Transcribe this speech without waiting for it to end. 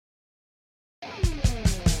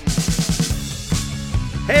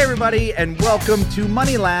everybody, and welcome to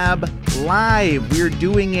Money Lab Live. We're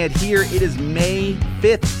doing it here. It is May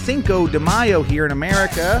 5th, Cinco de Mayo here in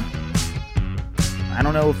America. I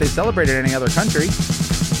don't know if they celebrate it in any other country.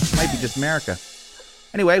 Might be just America.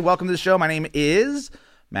 Anyway, welcome to the show. My name is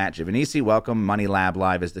Matt Giovanisi. Welcome. Money Lab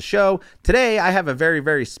Live is the show. Today, I have a very,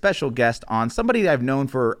 very special guest on, somebody that I've known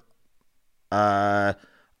for, I'm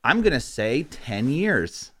going to say 10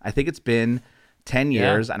 years. I think it's been 10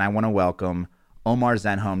 years, and I want to welcome Omar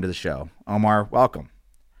Zenhom to the show. Omar, welcome.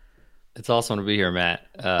 It's awesome to be here, Matt.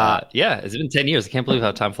 It's been 10 years. I can't believe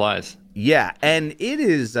how time flies. Yeah, and it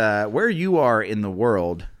is where you are in the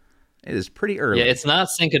world. It is pretty early. Yeah, it's not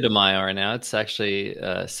Cinco de Mayo right now. It's actually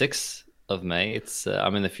 6th of May. It's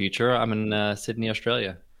I'm in the future. I'm in Sydney,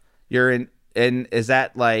 Australia. You're in, and is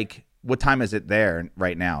that like, what time is it there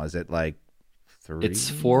right now? Is it like 3? It's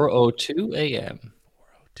 4:02 a.m.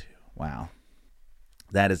 4:02. Wow.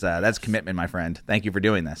 That's commitment, my friend. Thank you for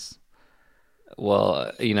doing this.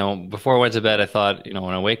 Well, before I went to bed, I thought, when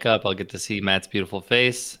I wake up, I'll get to see Matt's beautiful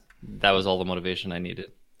face. That was all the motivation I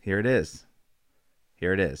needed. Here it is.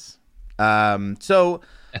 So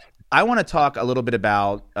I want to talk a little bit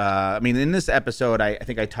about, in this episode, I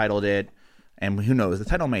think I titled it, and who knows, the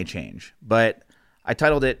title may change, but I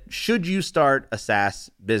titled it, Should You Start a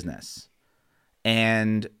SaaS Business?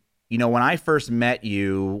 And when I first met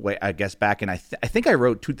you, I guess back in, I think I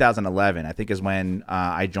wrote 2011, I think is when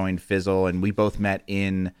I joined Fizzle, and we both met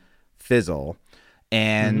in Fizzle.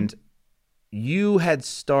 And you had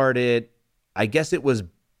started, I guess it was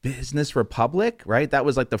Business Republic, right? That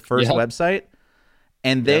was like the first website.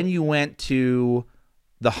 And then you went to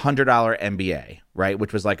the $100 MBA, right?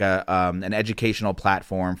 Which was like an educational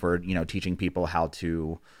platform for, teaching people how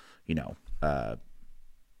to,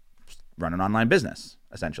 run an online business,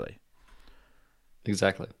 essentially.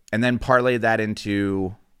 Exactly. And then parlay that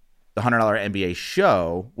into the $100 MBA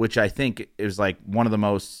show, which I think is like one of the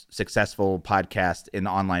most successful podcasts in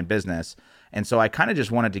the online business. And so I kind of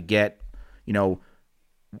just wanted to get, what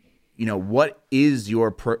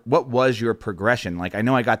was your progression? Like, I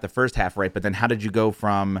know I got the first half right, but then how did you go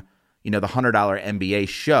from, the $100 MBA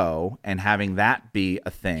show and having that be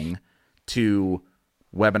a thing to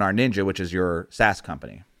Webinar Ninja, which is your SaaS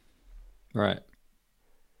company? Right.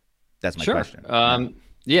 That's my question.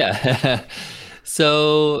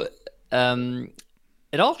 So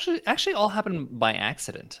it actually all happened by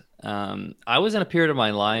accident. I was in a period of my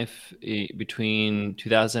life between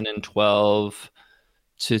 2012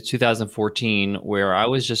 to 2014 where I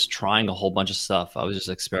was just trying a whole bunch of stuff. I was just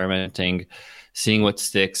experimenting, seeing what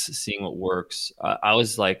sticks, seeing what works. I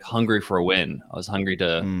was like hungry for a win. I was hungry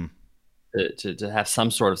to have some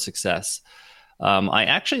sort of success. I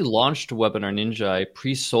actually launched Webinar Ninja. I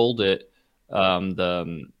pre-sold it,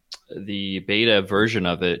 the beta version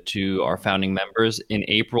of it, to our founding members in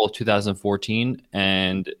April 2014,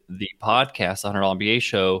 and the podcast, the $100 MBA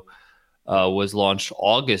show, was launched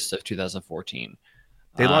August of 2014.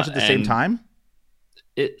 They launched at the same time?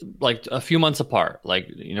 It like a few months apart,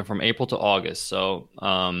 from April to August. So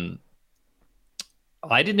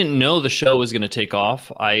I didn't know the show was going to take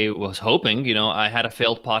off. I was hoping, I had a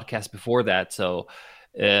failed podcast before that. So,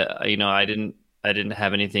 I didn't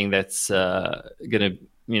have anything that's going to,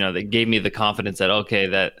 that gave me the confidence that, okay,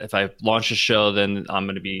 that if I launch a show, then I'm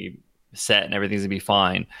going to be set and everything's going to be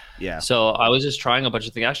fine. Yeah. So I was just trying a bunch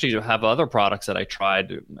of things. Actually, I have other products that I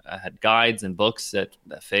tried. I had guides and books that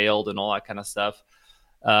failed and all that kind of stuff.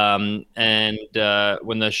 And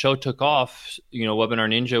when the show took off, Webinar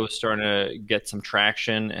Ninja was starting to get some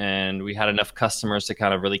traction, and we had enough customers to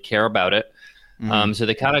kind of really care about it. So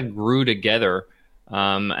they kind of grew together,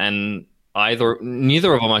 and neither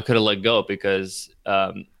of them I could have let go because,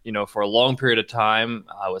 for a long period of time,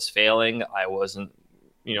 I was failing. I wasn't,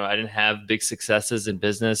 I didn't have big successes in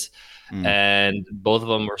business, and both of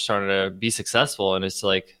them were starting to be successful. And it's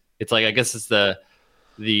like, I guess it's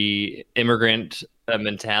the immigrant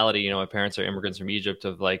mentality. My parents are immigrants from Egypt,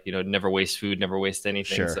 of like, never waste food, never waste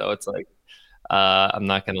anything. Sure. So it's like, I'm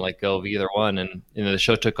not going to let go of either one. And the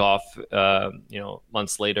show took off,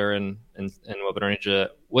 months later, and Webinar Ninja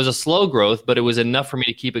was a slow growth, but it was enough for me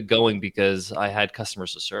to keep it going because I had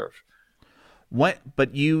customers to serve. What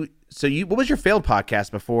was your failed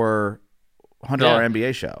podcast before $100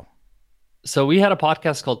 MBA show? So we had a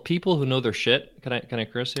podcast called People Who Know Their Shit. Can I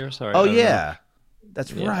curse here? Sorry. Oh yeah.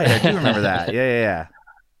 That's right. I do remember that. Yeah.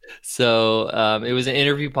 So it was an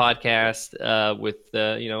interview podcast with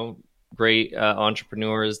great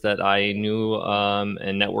entrepreneurs that I knew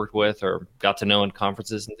and networked with or got to know in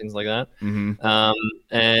conferences and things like that. Mm-hmm.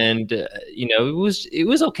 And it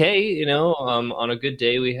was okay. On a good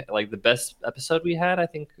day, we had, like the best episode we had, I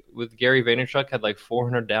think, with Gary Vaynerchuk had like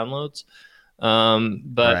 400 downloads.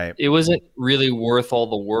 But Right. it wasn't really worth all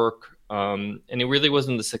the work. And it really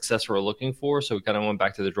wasn't the success we were looking for. So we kind of went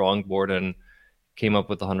back to the drawing board and came up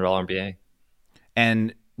with the $100 MBA.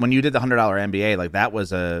 And when you did the $100 MBA, like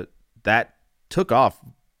that took off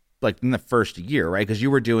like in the first year, right? Because you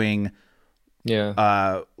were doing,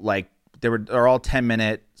 like they're all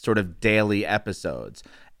 10-minute sort of daily episodes,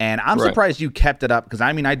 and I'm surprised you kept it up because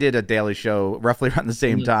I mean I did a daily show roughly around the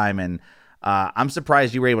same time, and I'm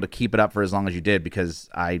surprised you were able to keep it up for as long as you did because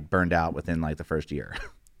I burned out within like the first year.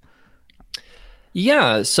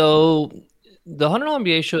 Yeah, so the $100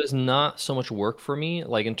 MBA show is not so much work for me,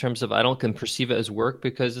 like in terms of I don't can perceive it as work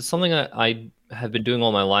because it's something I have been doing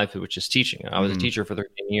all my life, which is teaching. I was a teacher for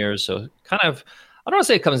 13 years, so kind of I don't want to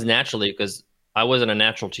say it comes naturally because I wasn't a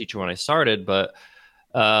natural teacher when I started, but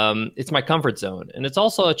it's my comfort zone, and it's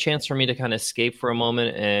also a chance for me to kind of escape for a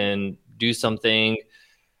moment and do something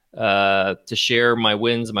to share my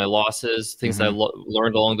wins, my losses, things I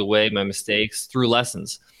learned along the way, my mistakes through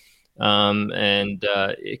lessons. And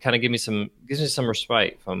it kind of gives me some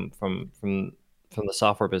respite from the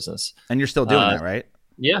software business. And you're still doing that, right?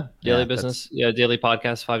 Yeah, daily business. Yeah, daily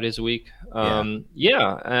podcast 5 days a week.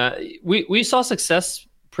 We saw success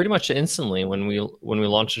pretty much instantly when we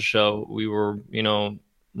launched the show. We were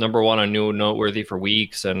number one on New Noteworthy for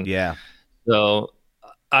weeks, and so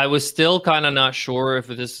I was still kind of not sure if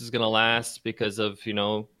this is going to last because of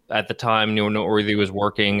at the time New Noteworthy was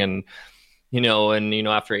working and.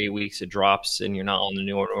 After 8 weeks it drops and you're not on the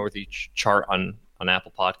New Noteworthy chart on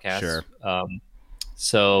Apple Podcasts.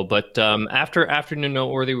 Sure. But after New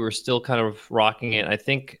Noteworthy, we were still kind of rocking it. I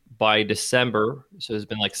think by December, so it's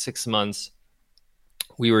been like 6 months,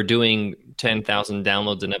 we were doing 10,000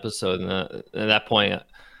 downloads an episode. And at that point,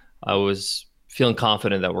 I was feeling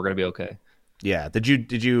confident that we're going to be okay. Yeah. Did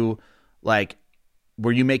you like,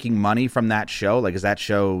 were you making money from that show? Like, is that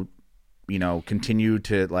show continue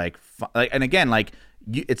to like, and again, like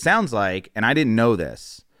it sounds like, and I didn't know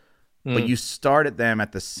this, but you started them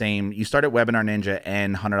you started Webinar Ninja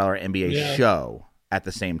and $100 MBA show at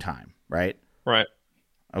the same time, right? Right.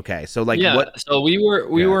 Okay. So like, so we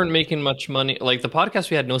weren't making much money. Like the podcast,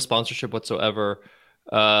 we had no sponsorship whatsoever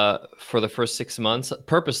for the first 6 months.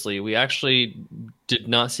 Purposely, we actually did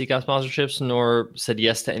not seek out sponsorships nor said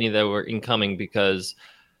yes to any that were incoming because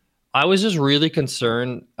I was just really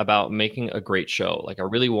concerned about making a great show. Like I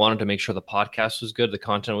really wanted to make sure the podcast was good, the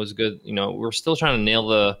content was good. We're still trying to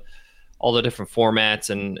nail all the different formats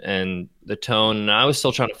and the tone. And I was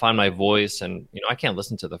still trying to find my voice. And I can't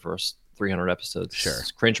listen to the first 300 episodes. Sure,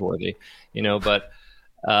 it's cringeworthy. But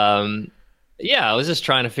I was just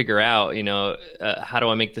trying to figure out, how do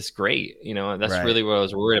I make this great? That's really what I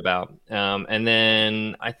was worried about. And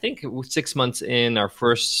then I think 6 months in, our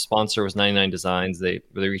first sponsor was 99 Designs. They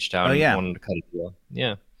reached out and wanted to cut a deal.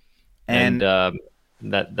 Yeah. And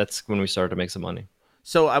that's when we started to make some money.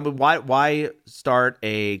 So I mean, why start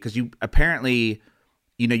because you apparently,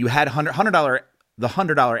 you had $100, the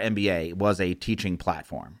 $100 MBA was a teaching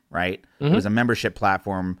platform, right? It was a membership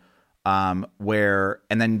platform. And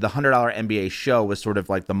then the $100 MBA show was sort of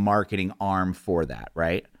like the marketing arm for that,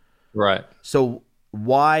 right? Right. So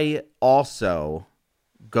why also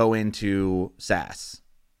go into SaaS?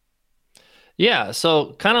 Yeah.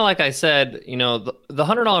 So kind of like I said, the $100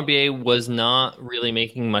 MBA was not really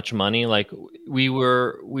making much money. Like we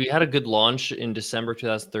had a good launch in December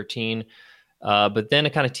 2013, but then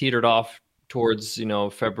it kind of teetered off towards,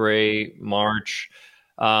 February, March.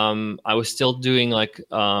 I was still doing like,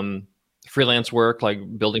 freelance work,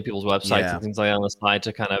 like building people's websites and things like that on the side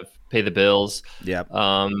to kind of pay the bills. Yeah.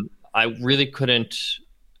 I really couldn't,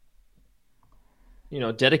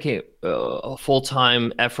 dedicate a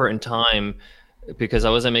full-time effort and time because I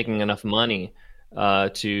wasn't making enough money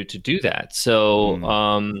to do that. So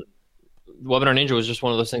Webinar Ninja was just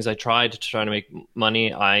one of those things I tried to try to make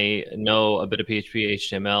money. I know a bit of PHP,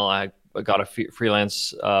 HTML. I got a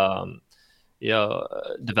freelance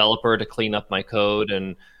developer to clean up my code,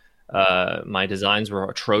 and my designs were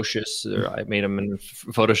atrocious. I made them in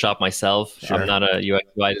Photoshop myself. Sure. I'm not a UX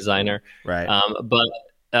UI designer. Right. But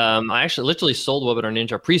I actually literally sold Webinar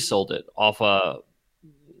Ninja, pre-sold it off a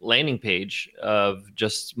landing page of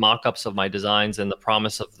just mock-ups of my designs and the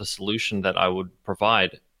promise of the solution that I would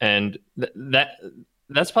provide. And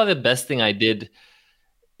that's probably the best thing I did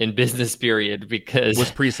in business period because was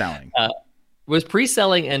pre-selling. Was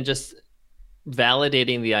pre-selling and just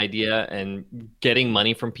validating the idea and getting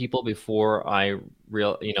money from people before I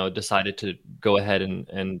decided to go ahead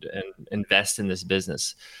and invest in this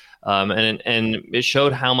business. And it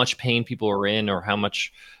showed how much pain people were in, or how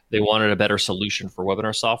much they wanted a better solution for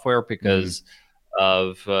webinar software Mhm. because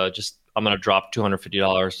of just I'm going to drop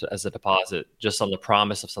 $250 as a deposit just on the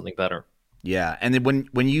promise of something better. Yeah, and then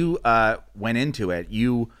when you went into it,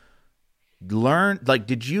 you learned, like,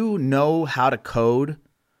 did you know how to code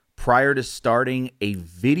prior to starting a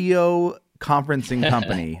video conferencing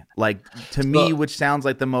company? Like, to me, So which sounds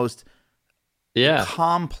like the most yeah,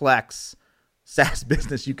 complex SaaS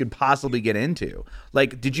business you could possibly get into.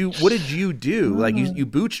 Like, what did you do? Like, you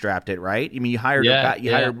bootstrapped it, right? I mean, you hired a yeah, guy, you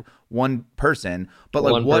yeah. hired one person, but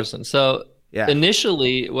like One what? person. So Yeah.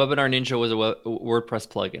 initially, Webinar Ninja was a WordPress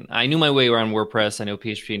plugin. I knew my way around WordPress. I know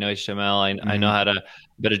PHP, know HTML. I know Hmm. how to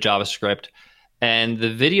a bit of JavaScript. And the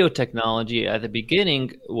video technology at the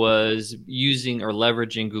beginning was using or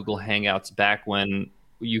leveraging Google Hangouts back when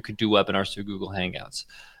you could do webinars through Google Hangouts.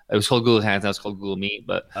 It was called Google Hangouts, now it's called Google Meet.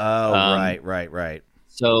 But Oh, um, right, right, right.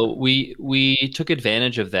 so we took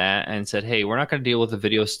advantage of that and said, hey, we're not going to deal with the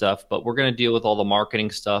video stuff, but we're going to deal with all the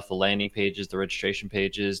marketing stuff, the landing pages, the registration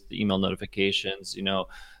pages, the email notifications,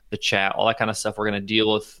 the chat, all that kind of stuff. We're going to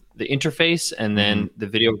deal with the interface and Hmm. then the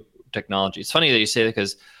video technology. It's funny that you say that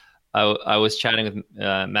because I was chatting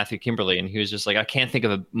with Matthew Kimberly, and he was just like, I can't think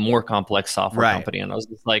of a more complex software Right. company. And I was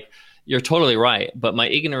just like, you're totally right. But my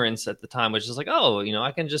ignorance at the time was just like, oh,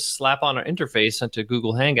 I can just slap on an interface into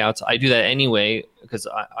Google Hangouts. I do that anyway because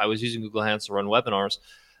I was using Google Hangouts to run webinars.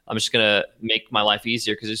 I'm just going to make my life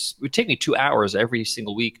easier because it would take me 2 hours every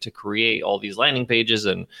single week to create all these landing pages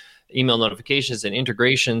and email notifications and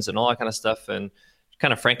integrations and all that kind of stuff, and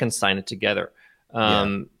kind of Frankenstein it together.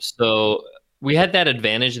 Yeah. So we had that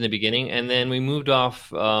advantage in the beginning, and then we moved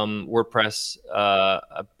off WordPress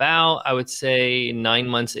about, I would say, 9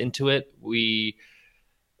 months into it. We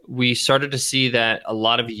started to see that a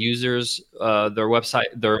lot of users, their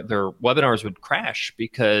webinars would crash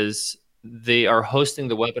because they are hosting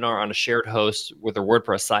the webinar on a shared host with their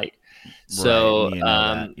WordPress site. Right. So You know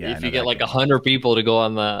that. Yeah, I if know you get that like game. 100 people to go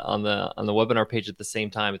on the webinar page at the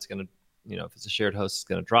same time, it's going to, if it's a shared host, it's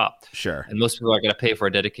going to drop, Sure. and most people are going to pay for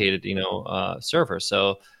a dedicated server.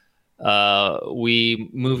 So we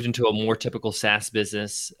moved into a more typical SaaS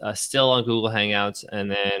business, still on Google Hangouts,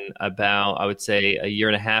 and then about, I would say, a year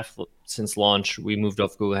and a half since launch, we moved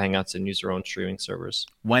off Google Hangouts and used our own streaming servers.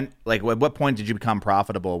 When, like, at what point did you become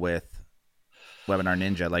profitable with Webinar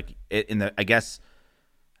Ninja? Like, in the, I guess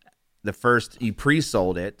the first, you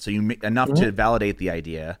pre-sold it, so enough to validate the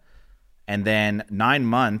idea, and then 9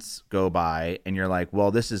 months go by, and you're like,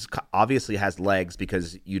 well, this is obviously has legs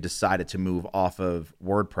because you decided to move off of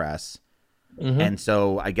WordPress, Mm-hmm. and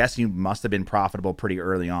so I guess you must have been profitable pretty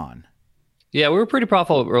early on. Yeah, we were pretty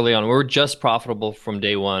profitable early on. We were just profitable from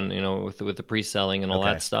day one, with the pre-selling and all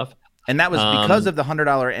Okay, that stuff. and that was because Um, of the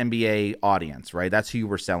 $100 MBA audience, right? That's who you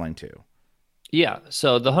were selling to. yeah,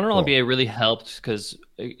 so the $100 Cool. MBA really helped because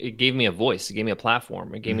it gave me a voice, it gave me a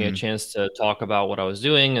platform, it gave me a Hmm. chance to talk about what I was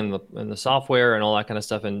doing and the software and all that kind of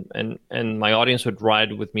stuff, and my audience would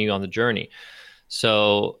ride with me on the journey.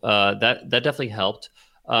 So that definitely helped.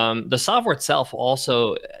 The software itself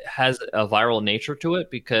also has a viral nature to it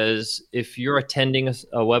because if you're attending a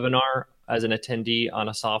webinar as an attendee on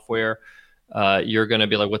a software, you're going to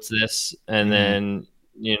be like, "What's this?" And Hmm. then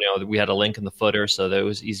we had a link in the footer, so that it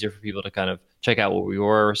was easier for people to kind of check out what we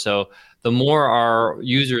were. So the more our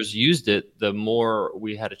users used it, the more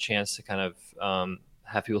we had a chance to kind of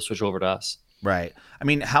have people switch over to us. Right. I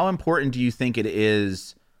mean, how important do you think it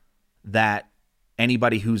is that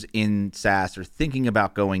anybody who's in SaaS or thinking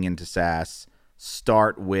about going into SaaS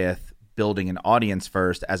start with building an audience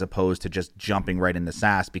first as opposed to just jumping right into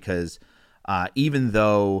SaaS? Because even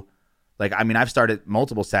though, like, I mean, I've started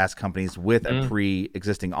multiple SaaS companies with a Mm,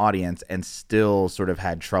 pre-existing audience and still sort of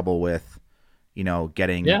had trouble with,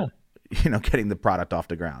 getting, yeah. getting the product off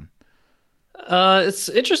the ground. It's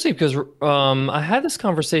interesting because I had this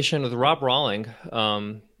conversation with Rob Rawling,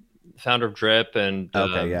 founder of Drip, and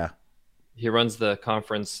Okay, yeah. he runs the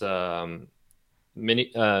conference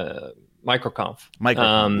mini microconf. Microconf,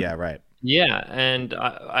 Um, yeah, right. yeah, and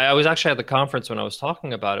I was actually at the conference when I was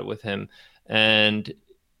talking about it with him, and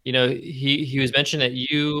he was mentioning that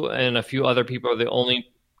you and a few other people are the only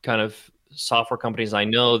kind of software companies I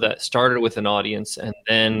know that started with an audience and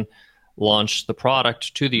then launched the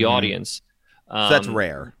product to the Hmm. audience. So that's Um,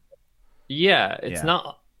 rare. yeah, it's Yeah.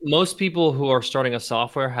 not most people who are starting a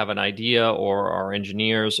software have an idea or are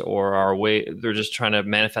engineers or are they're just trying to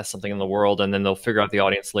manifest something in the world, and then they'll figure out the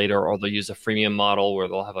audience later, or they'll use a freemium model where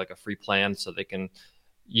they'll have like a free plan so they can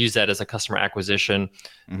use that as a customer acquisition,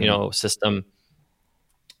 system.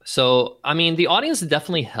 So, I mean, the audience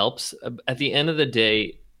definitely helps. At the end of the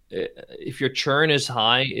day, if your churn is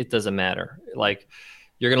high, it doesn't matter. Like,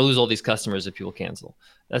 you're going to lose all these customers if people cancel.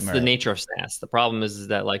 That's the nature of SaaS. The problem is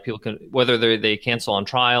that like people can, whether they cancel on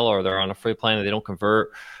trial or they're on a free plan and they don't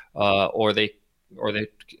convert, or they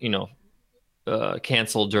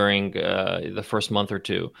cancel during the first month or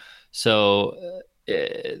two. So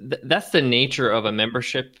that's the nature of a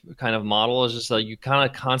membership kind of model. Is just like you kind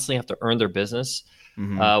of constantly have to earn their business.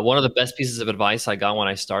 One of the best pieces of advice I got when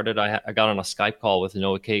I started, I got on a Skype call with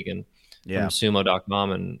Noah Kagan from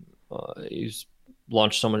Sumo.com, and he's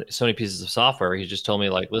launched so many pieces of software. He just told me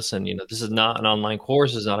like, listen, this is not an online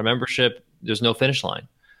course. It's not a membership. There's no finish line.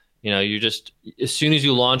 You just, as soon as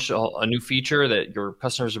you launch a new feature that your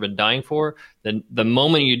customers have been dying for, then the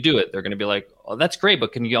moment you do it, they're going to be like, oh, that's great,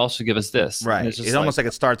 but can you also give us this? Right. It's almost like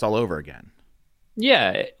it starts all over again.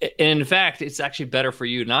 Yeah. And in fact, it's actually better for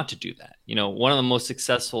you not to do that. One of the most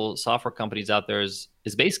successful software companies out there is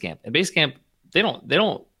Basecamp. And Basecamp, they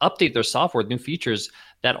don't update their software with new features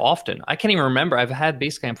that often. I can't even remember. I've had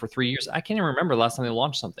Basecamp for 3 years. I can't even remember the last time they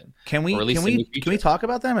launched something. Can we talk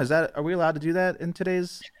about them? Are we allowed to do that in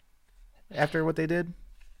today's, after what they did?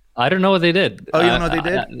 I don't know what they did. Oh, you don't know what they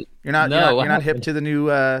did? You're not hip to the new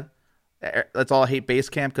let's all hate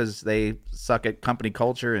Basecamp because they suck at company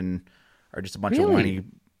culture and are just a bunch of whiny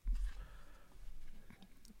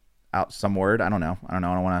out some word. I don't know. I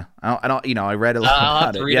don't want to. I don't. I read a lot I'll about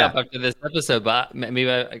have to read up after this episode, but maybe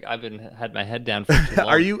I've had my head down for too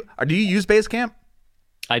long. Do you use Basecamp?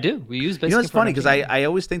 I do. We use Basecamp. It's funny because I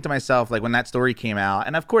always think to myself, like when that story came out,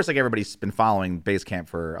 and of course, like everybody's been following Basecamp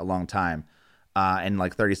for a long time, and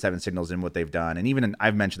like 37 Signals in what they've done, and even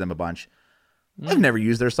I've mentioned them a bunch. I've never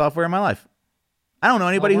used their software in my life. I don't know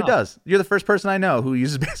anybody who does. You're the first person I know who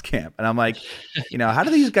uses Basecamp. And I'm like, how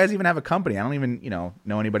do these guys even have a company? I don't even,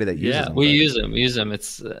 know anybody that uses them. We use them.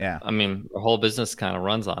 It's, I mean, our whole business kind of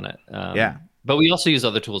runs on it. But we also use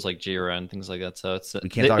other tools like Jira and things like that. So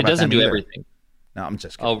it doesn't do everything. No, I'm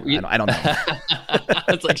just kidding. I don't know.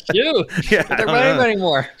 It's like, shoot. Yeah, I don't know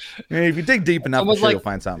anymore. I mean, if you dig deep enough, you'll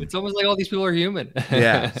find something. It's almost like all these people are human.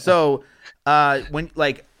 Yeah. So walk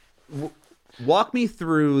me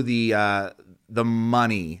through the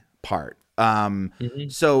money part.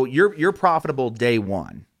 So you're profitable day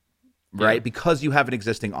one, right? Because you have an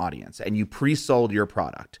existing audience and you pre-sold your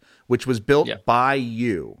product, which was built by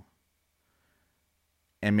you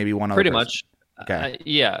and maybe one other pretty person. Much. Okay.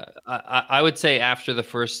 I would say after the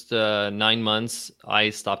first 9 months, I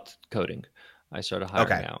stopped coding. I started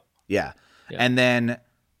hiring out. Yeah. And then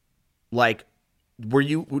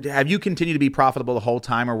have you continued to be profitable the whole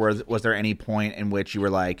time, or was there any point in which you were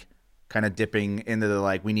like kind of dipping into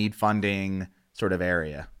the we need funding sort of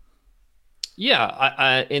area?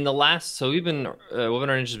 Yeah, in the last, so we've been Webinar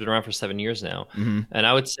Ninja has been around for 7 years now, and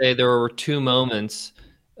I would say there were two moments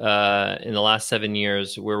in the last 7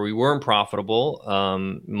 years where we weren't profitable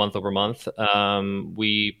month over month. I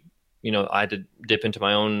had to dip into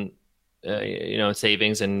my own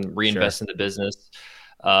savings and reinvest in the business.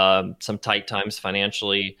 Some tight times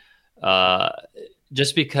financially,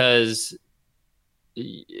 just because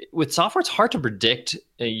with software, it's hard to predict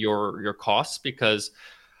your costs because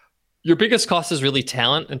your biggest cost is really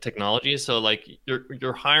talent and technology. So like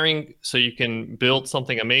you're hiring so you can build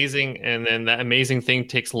something amazing, and then that amazing thing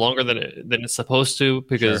takes longer than it's supposed to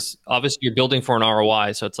because obviously you're building for an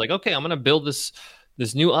ROI. So it's like, okay, I'm going to build this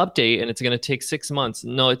new update and it's going to take 6 months.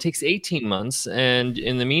 No, it takes 18 months. And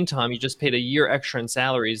in the meantime, you just paid a year extra in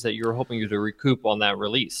salaries that you're hoping to recoup on that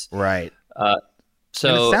release. Right. So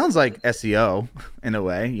and it sounds like SEO in a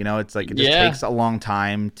way, it's like it just takes a long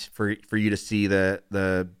time for you to see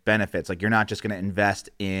the benefits. Like you're not just going to invest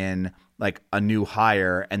in like a new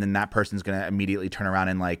hire and then that person's going to immediately turn around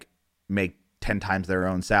and like make 10 times their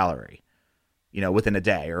own salary, within a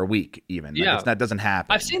day or a week even. That doesn't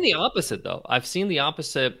happen. I've seen the opposite though. I've seen the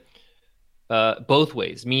opposite both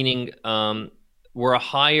ways, meaning where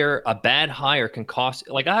a bad hire can cost,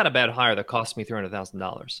 like I had a bad hire that cost me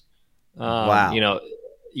 $300,000. Wow.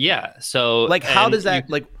 So like, how does that,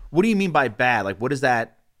 what do you mean by bad? Like, what is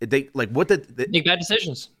that? They make bad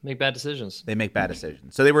decisions. They make bad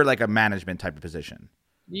decisions. So they were like a management type of position.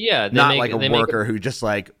 Yeah. Not like a worker who just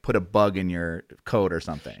like put a bug in your code or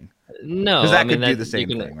something. No. Because that could do the same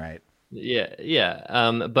thing, right?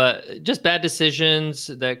 Yeah. But just bad decisions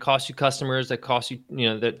that cost you customers, that cost you,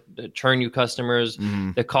 that churn you customers,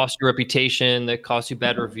 that cost your reputation, that cost you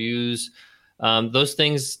bad reviews. Those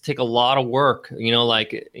things take a lot of work,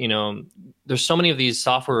 there's so many of these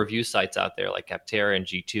software review sites out there like Capterra and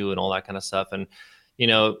G2 and all that kind of stuff. And,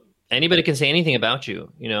 anybody can say anything about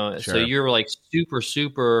you, so Sure. you're like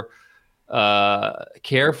super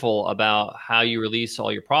careful about how you release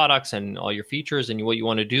all your products and all your features. And what you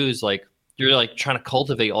want to do is like, you're like trying to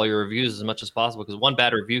cultivate all your reviews as much as possible, because one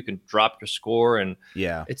bad review can drop your score. And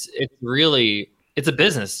Yeah. it's a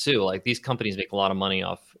business too. Like these companies make a lot of money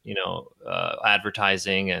off,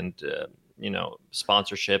 advertising and,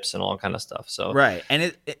 sponsorships and all kind of stuff. So, right.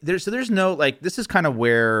 And there's no, like, this is kind of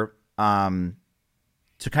where,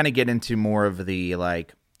 to kind of get into more of the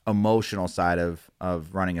like emotional side of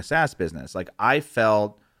running a SaaS business. Like, I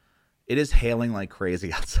felt it is hailing like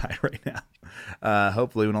crazy outside right now.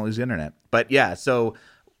 Hopefully we don't lose the internet. But yeah, so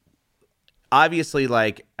obviously,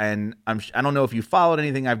 like, and I don't know if you followed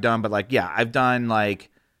anything I've done, but like, yeah, I've done like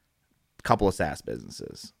a couple of SaaS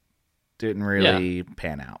businesses. Didn't really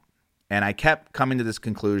pan out. And I kept coming to this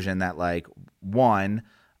conclusion that, like, one,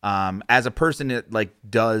 as a person that like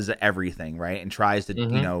does everything, right, and tries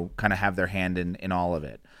to, kind of have their hand in all of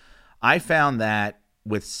it, I found that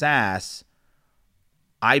with SaaS,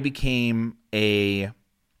 I became I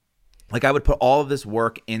would put all of this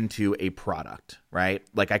work into a product, right?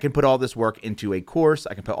 Like, I can put all this work into a course.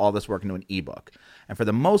 I can put all this work into an ebook. And for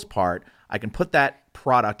the most part, I can put that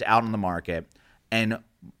product out on the market, and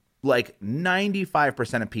like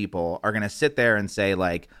 95% of people are going to sit there and say,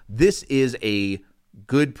 like, this is a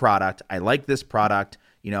good product. I like this product,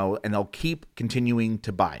 and they'll keep continuing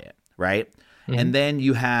to buy it, right? Mm-hmm. And then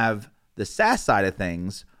you have the SaaS side of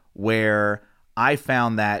things, where I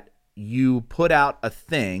found that you put out a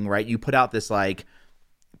thing, right? You put out this like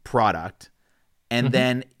product, and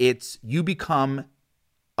then you become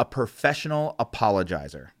a professional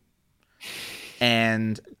apologizer.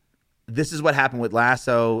 And this is what happened with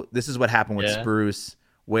Lasso. This is what happened with Spruce,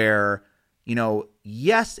 where,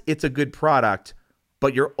 yes, it's a good product,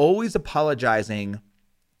 but you're always apologizing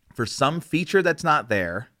for some feature that's not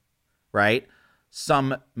there, right?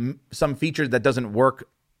 Some feature that doesn't work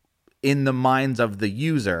in the minds of the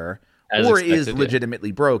user, or is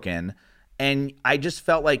legitimately broken. And I just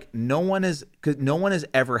felt like no one is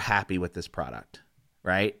ever happy with this product,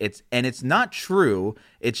 right? It's not true.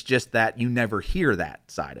 It's just that you never hear that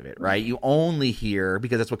side of it, right? You only hear,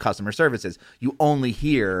 because that's what customer service is, you only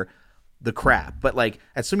hear the crap. But like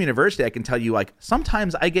at Swim University, I can tell you, like,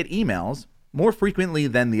 sometimes I get emails more frequently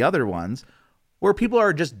than the other ones where people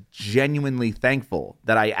are just genuinely thankful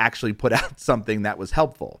that I actually put out something that was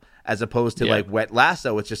helpful, as opposed to like Wet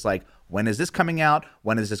Lasso. It's just like, when is this coming out?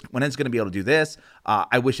 When is it going to be able to do this?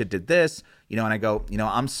 I wish it did this, and I go,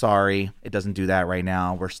 I'm sorry, it doesn't do that right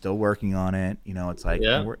now. We're still working on it. It's like,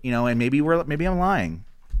 and maybe I'm lying,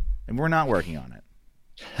 and we're not working on it.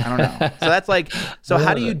 I don't know. So that's like, so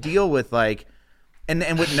how do you deal with like,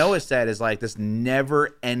 and what Noah said is like this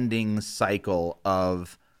never ending cycle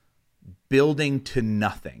of building to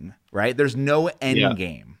nothing, right? There's no end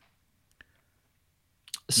game.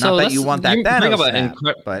 So not that you want that Thanos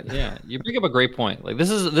snap, but you bring up a great point. Like this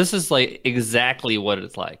is like exactly what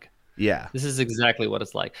it's like. Yeah, this is exactly what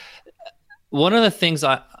it's like. One of the things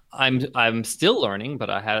I'm still learning, but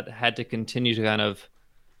I had to continue to kind of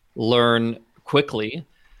learn quickly,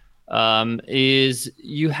 is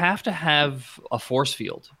you have to have a force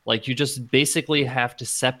field. Like you just basically have to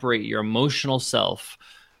separate your emotional self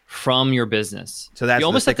from your business. So that's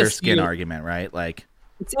the thicker skin argument, right? Like,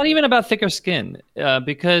 it's not even about thicker skin,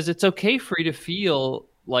 because it's okay for you to feel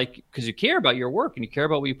like, because you care about your work and you care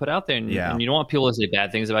about what you put out there, and you don't want people to say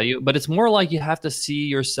bad things about you. But it's more like you have to see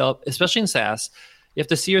yourself, especially in SaaS, you have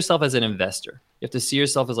to see yourself as an investor. You have to see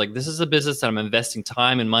yourself as like, this is a business that I'm investing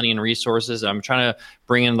time and money and resources, and I'm trying to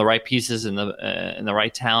bring in the right pieces and the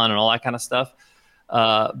right talent and all that kind of stuff.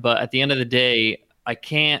 But at the end of the day, I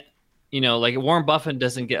can't, like Warren Buffett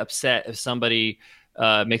doesn't get upset if somebody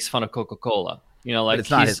makes fun of Coca-Cola. Like, but it's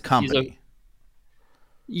not his company.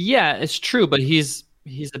 It's true, but he's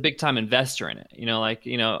a big time investor in it.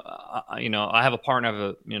 I have a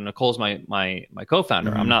partner. Nicole's my co-founder.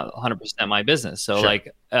 Mm-hmm. I'm not 100% my business. So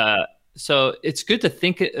so it's good to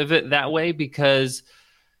think of it that way, because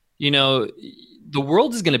the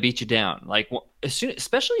world is going to beat you down. Like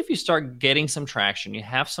especially if you start getting some traction, you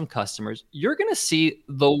have some customers, you're going to see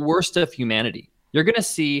the worst of humanity. You're going to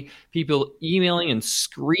see people emailing and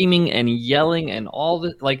screaming and yelling and all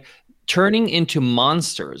the, like, turning into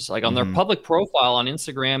monsters. Like on their public profile on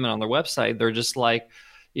Instagram and on their website, they're just like,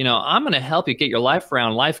 I'm going to help you get your life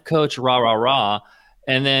around, life coach, rah, rah, rah.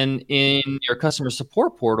 And then in your customer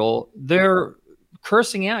support portal, they're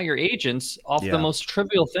cursing out your agents off the most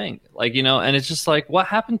trivial thing. Like, and it's just like, what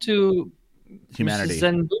happened to humanity?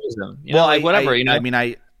 Zen Buddhism? Whatever.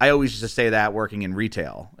 I always used to say that working in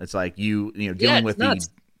retail, it's like dealing with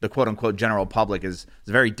the quote unquote general public is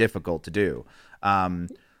very difficult to do.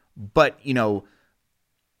 But do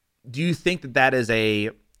you think that that is a?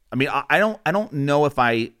 I mean, I don't know if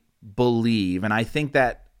I believe, and I think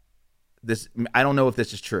that this. I don't know if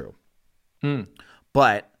this is true,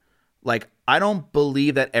 but like I don't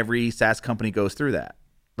believe that every SaaS company goes through that.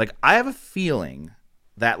 Like I have a feeling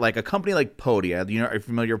that like a company like Podia, are you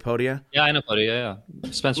familiar with Podia? Yeah, I know Podia.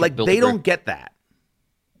 Yeah, Spencer. Like they don't get that.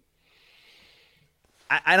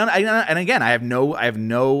 I don't. And again, I have no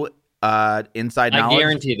inside knowledge. I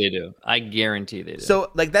guarantee they do.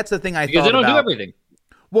 So like that's the thing I thought about. Because they don't do everything.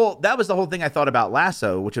 Well, that was the whole thing I thought about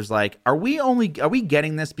Lasso, which was like, are we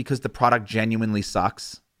getting this because the product genuinely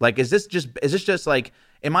sucks? Like, is this just like,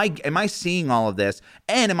 am I seeing all of this,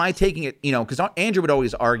 and am I taking it? Because Andrew would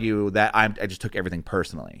always argue that I just took everything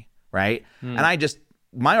personally, right? And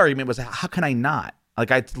my argument was, how can I not? Like,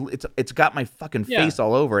 it's got my fucking face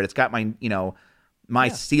all over it. It's got my my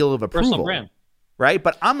seal of approval, personal brand. Right?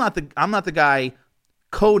 But I'm not the guy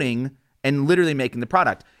coding and literally making the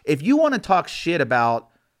product. If you want to talk shit about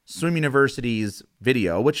Swim University's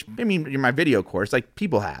video, which I mean, my video course, like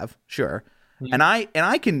people have, sure, and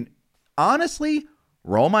I can honestly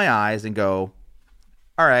roll my eyes and go,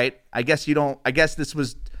 all right, I guess you don't. I guess this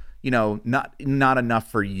was, not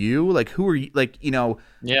enough for you. Like, who are you? Like,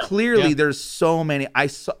 clearly there's so many.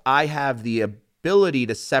 I have the ability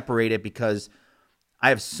to separate it because I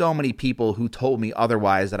have so many people who told me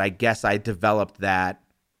otherwise that I guess I developed that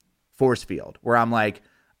force field where I'm like,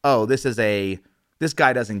 oh, this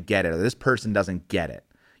guy doesn't get it, or this person doesn't get it,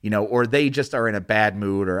 or they just are in a bad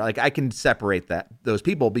mood, or like I can separate those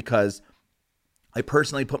people because I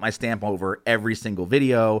personally put my stamp over every single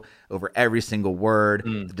video, over every single word,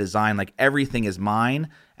 the design, like everything is mine.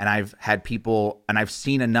 And I've had people, and I've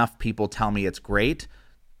seen enough people tell me it's great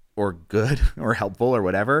or good or helpful or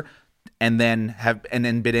whatever. And then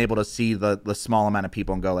been able to see the small amount of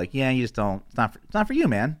people and go like, yeah, you just don't, it's not for you,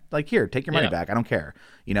 man. Like, here, take your money back. I don't care.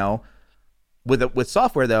 With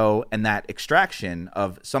software though, and that extraction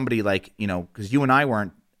of somebody like, cause you and I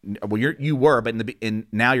weren't, well, you were, but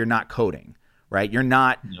now you're not coding, right? You're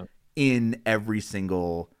not in every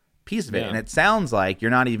single piece of it. And it sounds like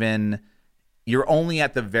you're only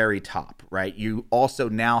at the very top, right? You also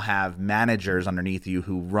now have managers underneath you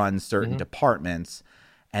who run certain departments.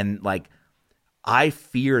 And like, I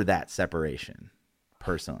fear that separation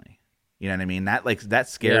personally. You know what I mean? That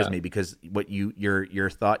scares me because what your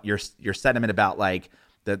sentiment about like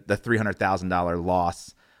the $300,000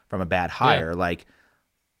 loss from a bad hire, like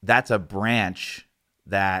that's a branch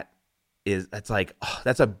that's like,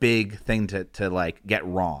 that's a big thing to like get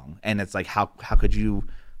wrong. And it's like, how could you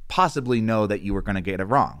possibly know that you were going to get it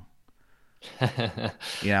wrong? So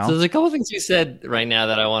there's a couple of things you said right now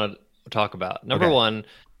that I want to talk about. Number one,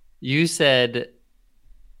 you said,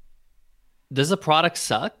 does the product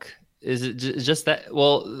suck? Is it just that?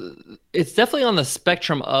 Well, it's definitely on the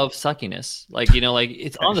spectrum of suckiness. Like, like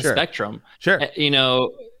it's on the spectrum. Sure.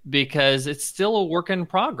 Because it's still a work in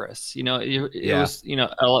progress. It was,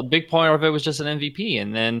 a big point of it was just an MVP,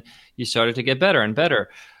 and then you started to get better and better.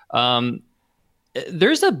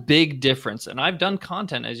 There's a big difference, and I've done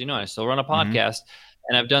content, as you know, I still run a podcast,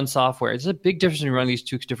 and I've done software. It's a big difference when you run these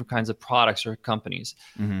two different kinds of products or companies.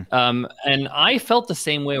 And I felt the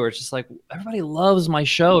same way, where it's just like, everybody loves my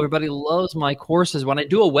show. Everybody loves my courses. When I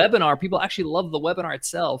do a webinar, people actually love the webinar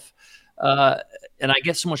itself. And I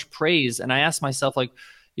get so much praise. And I ask myself, like,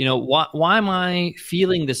 why am I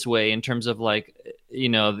feeling this way in terms of like,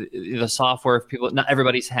 the software, if people, not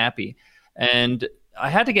everybody's happy. And I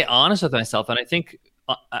had to get honest with myself. And I think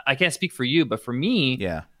I can't speak for you, but for me,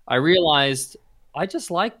 I realized I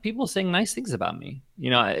just like people saying nice things about me.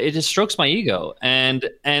 It just strokes my ego, and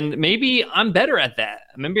maybe I'm better at that.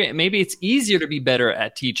 Maybe it's easier to be better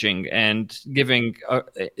at teaching and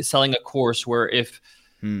selling a course where if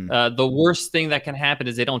the worst thing that can happen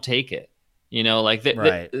is they don't take it.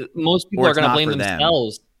 Most people are going to blame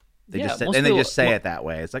themselves. They just say it that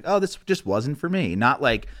way. It's like, oh, this just wasn't for me. Not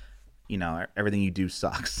like, everything you do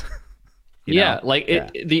sucks.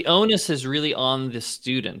 The onus is really on the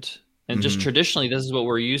student. And just traditionally, this is what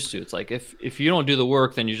we're used to. It's like, if you don't do the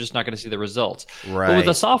work, then you're just not going to see the results. Right. But with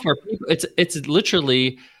the software, it's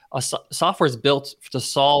literally software is built to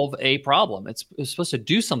solve a problem. It's supposed to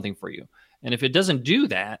do something for you. And if it doesn't do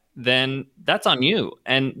that, then that's on you.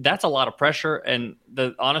 And that's a lot of pressure. And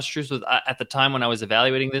the honest truth was, at the time when I was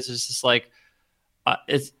evaluating this, it's just like, I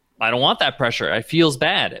don't want that pressure. It feels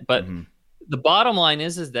bad. But the bottom line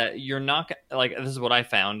is that you're not, like, this is what I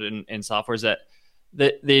found in software, is that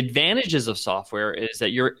the advantages of software is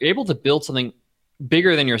that you're able to build something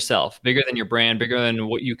bigger than yourself, bigger than your brand, bigger than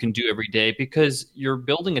what you can do every day, because you're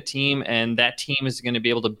building a team, and that team is going to be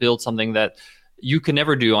able to build something that you can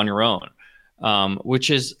never do on your own, which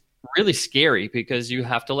is really scary because you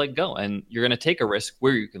have to let go, and you're going to take a risk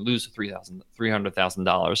where you can lose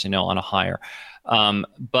 $300,000, on a hire.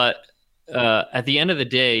 But at the end of the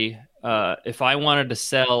day, if I wanted to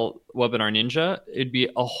sell Webinar Ninja, it'd be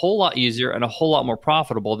a whole lot easier and a whole lot more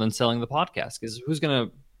profitable than selling the podcast, because who's going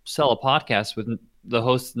to sell a podcast with the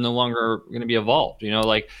host no longer going to be evolved?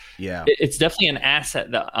 It's definitely an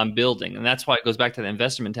asset that I'm building, and that's why it goes back to the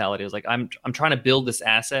investor mentality. It's like I'm trying to build this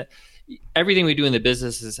asset. Everything we do in the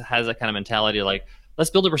business has that kind of mentality. Like, let's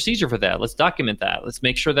build a procedure for that. Let's document that. Let's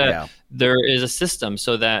make sure that there is a system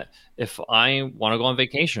so that if I want to go on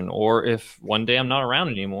vacation, or if one day I'm not around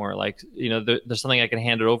anymore, there's something I can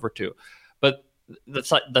hand it over to. But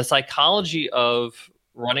the psychology of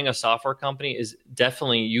running a software company is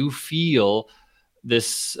definitely, you feel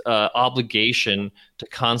this obligation to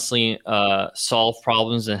constantly solve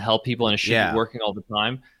problems and help people, and it should be working all the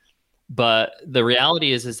time. But the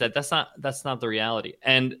reality is that that's not the reality.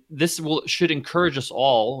 And this should encourage us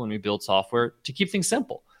all, when we build software, to keep things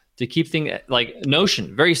simple, to keep things like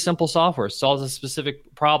Notion, very simple software, solves a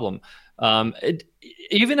specific problem.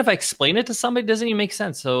 Even if I explain it to somebody, it doesn't even make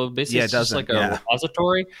sense. So basically, it's just like a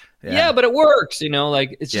repository. But it works,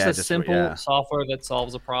 it's just a simple software that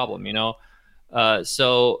solves a problem,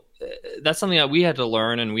 So that's something that we had to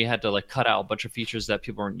learn, and we had to cut out a bunch of features that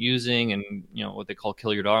people weren't using, and what they call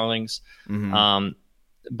kill your darlings. Mm-hmm.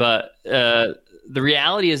 But the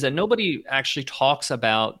reality is that nobody actually talks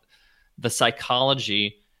about the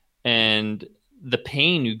psychology and the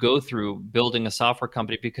pain you go through building a software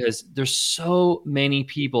company, because there's so many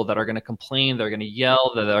people that are going to complain, they're going to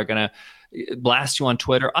yell, that are going to blast you on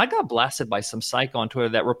Twitter. I got blasted by some psycho on Twitter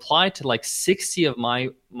that replied to 60 of my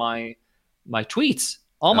tweets.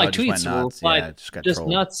 All my tweets were replied, just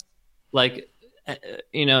nuts.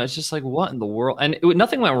 It's just like, what in the world? And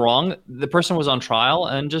nothing went wrong. The person was on trial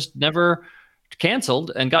and just never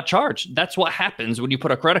canceled and got charged. That's what happens when you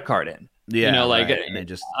put a credit card in.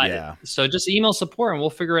 So just email support and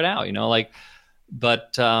we'll figure it out.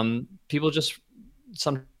 But people just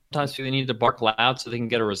sometimes feel they need to bark loud so they can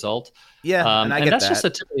get a result. And I get that's that. just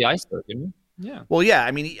the tip of the iceberg. Yeah. Well,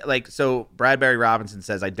 I mean, so Bradbury Robinson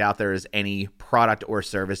says, I doubt there is any product or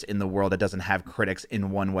service in the world that doesn't have critics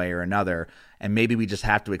in one way or another. And maybe we just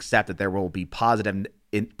have to accept that there will be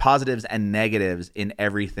positives and negatives in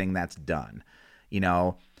everything that's done,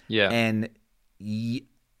 Yeah. And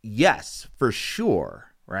yes, for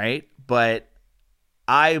sure. Right. But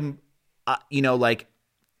I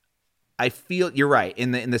feel you're right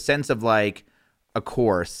in the sense of a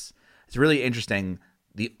course. It's really interesting.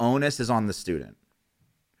 The onus is on the student,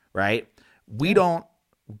 right? We don't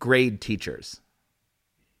grade teachers.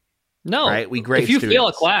 No, right? We grade. If you students. fail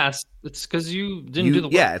a class, it's because you didn't do the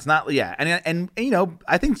work. Yeah, it's not. Yeah, and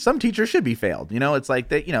I think some teachers should be failed. It's like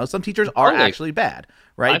that. Some teachers are actually bad,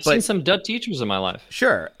 right? I've seen some dud teachers in my life.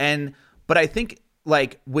 Sure, but I think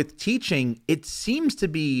with teaching, it seems to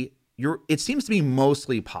be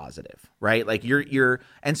mostly positive, right?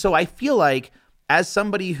 And so I feel like as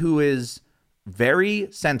somebody who is very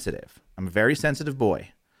sensitive. I'm a very sensitive boy.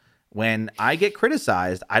 When I get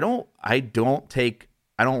criticized, I don't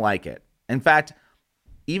like it. In fact,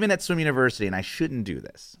 even at Swim University, and I shouldn't do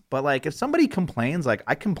this, but if somebody complains, I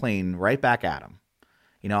complain right back at them.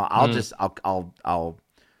 I'll just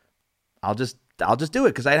do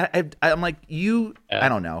it because I'm like you. I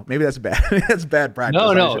don't know. Maybe that's bad. That's bad practice.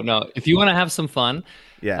 No. If you want to have some fun,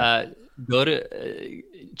 go to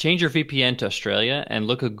change your VPN to Australia and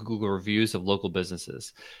look at Google reviews of local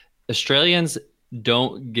businesses. Australians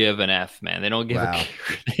don't give an F, man. They don't give a.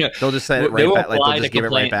 They'll just say it right back. They'll just give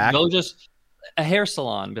it right back. They'll just a hair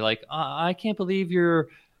salon be like, I can't believe you're.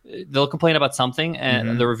 They'll complain about something,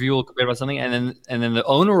 and the review will complain about something, and then the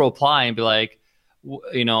owner will reply and be like,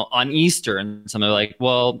 on Easter, and something like,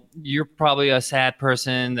 well, you're probably a sad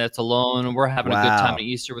person that's alone. We're having a good time at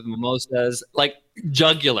Easter with mimosas,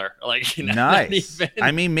 jugular, nice.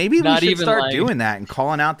 I mean, maybe we should start doing that and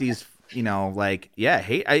calling out these,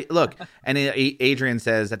 look. And Adrian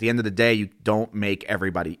says at the end of the day, you don't make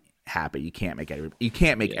everybody happy. You can't make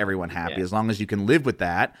everyone happy as long as you can live with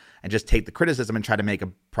that and just take the criticism and try to make a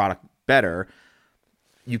product better.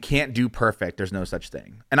 You can't do perfect. There's no such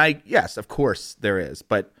thing. And yes, of course there is.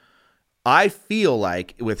 But I feel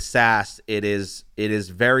like with SaaS, it is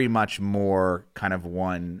very much more kind of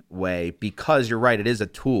one way because you're right. It is a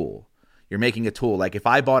tool. You're making a tool. If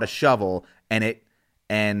I bought a shovel and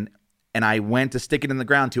I went to stick it in the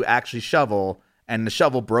ground to actually shovel and the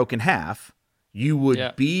shovel broke in half you would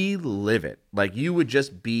Yeah. be livid. Like you would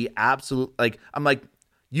just be absolute. Like I'm like,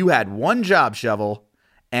 you had one job, Shovel,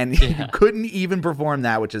 and you Yeah. couldn't even perform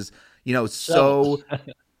that, which is, Shovel. so,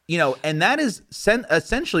 and that is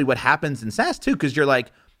essentially what happens in SaaS too, because you're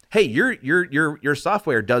like, hey, your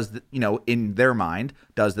software does, in their mind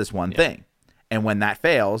does this one thing, and when that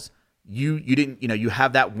fails, you didn't, you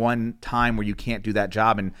have that one time where you can't do that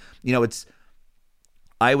job, and it's.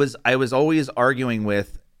 I was always arguing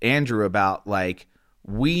with Andrew about like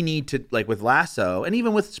we need to, like with Lasso and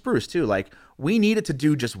even with Spruce too, like we needed to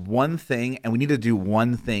do just one thing, and we need to do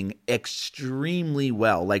one thing extremely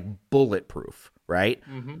well, like bulletproof, right?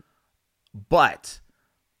 Mm-hmm. But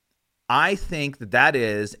I think that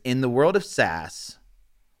is in the world of SaaS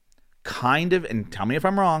kind of, and tell me if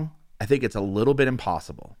I'm wrong, I think it's a little bit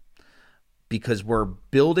impossible, because we're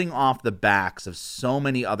building off the backs of so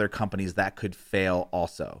many other companies that could fail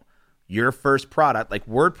also. Your first product, like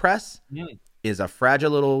WordPress, is a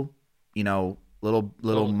fragile little,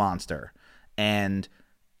 little monster. And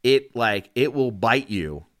it will bite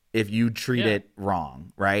you if you treat it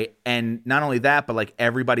wrong, right? And not only that, but like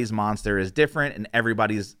everybody's monster is different, and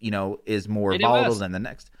everybody's, is more volatile than the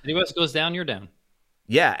next. AWS goes down, you're down.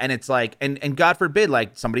 Yeah, and it's like, and God forbid,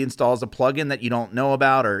 like somebody installs a plugin that you don't know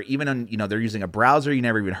about, or even on, they're using a browser you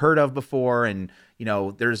never even heard of before, and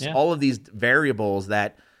there's all of these variables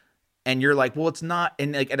that, and you're like, well, it's not,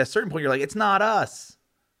 and like at a certain point, you're like, it's not us,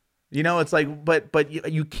 it's like, but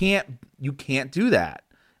you can't do that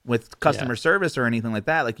with customer service or anything like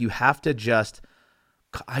that. Like you have to just,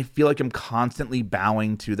 I feel like I'm constantly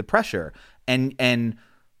bowing to the pressure, and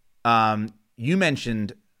you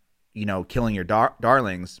mentioned, killing your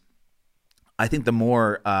darlings. I think the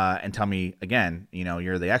more, and tell me again,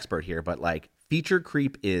 you're the expert here, but like feature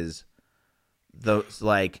creep is those,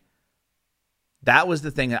 like, that was the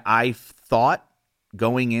thing that I thought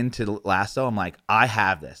going into Lasso. I'm like, I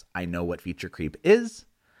have this. I know what feature creep is.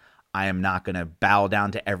 I am not going to bow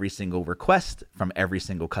down to every single request from every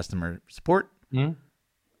single customer support. Mm-hmm.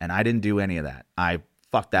 And I didn't do any of that. I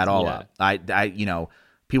fucked that all up.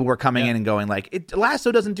 People were coming in and going like, Lasso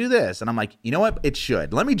doesn't do this. And I'm like, you know what? It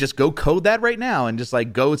should. Let me just go code that right now and just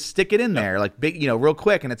like go stick it in there like big, real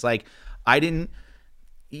quick. And it's like,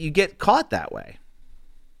 you get caught that way.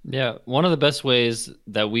 Yeah. One of the best ways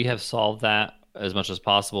that we have solved that as much as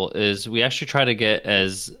possible is we actually try to get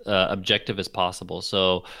as objective as possible.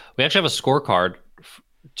 So we actually have a scorecard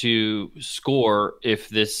to score if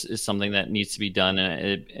this is something that needs to be done,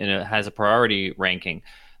 and it has a priority ranking.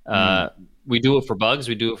 We do it for bugs.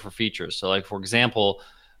 We do it for features. So like, for example,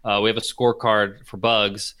 we have a scorecard for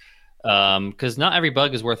bugs because not every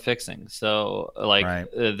bug is worth fixing. So like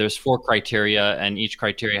there's 4 criteria, and each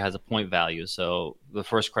criteria has a point value. So the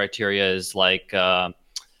first criteria is like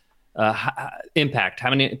impact. How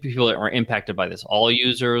many people are impacted by this? All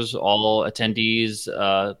users, all attendees,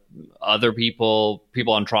 other people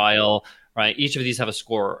on trial, right? Each of these have a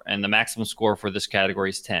score, and the maximum score for this category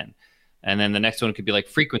is 10. And then the next one could be like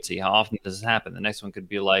frequency. How often does this happen? The next one could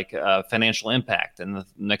be like financial impact. And the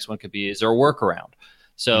next one could be, is there a workaround?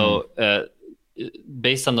 So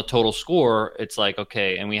based on the total score, it's like,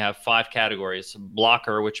 okay, and we have 5 categories.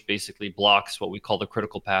 Blocker, which basically blocks what we call the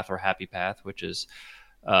critical path or happy path, which is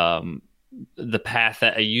the path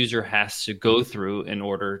that a user has to go through in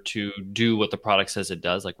order to do what the product says it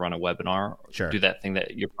does, like run a webinar, do that thing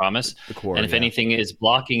that you promise. The core, and if anything is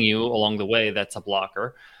blocking you along the way, that's a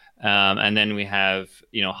blocker. And then we have,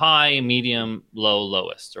 high, medium, low,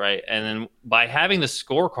 lowest, right? And then by having the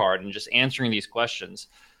scorecard and just answering these questions,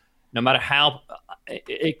 no matter how,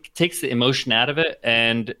 it takes the emotion out of it,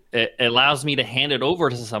 and it allows me to hand it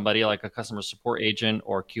over to somebody like a customer support agent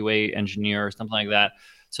or QA engineer or something like that,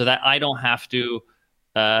 so that I don't have to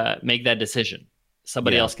make that decision.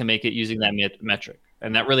 Somebody else can make it using that metric.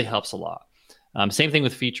 And that really helps a lot. Same thing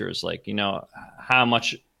with features, like, how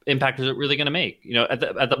much impact is it really going to make? At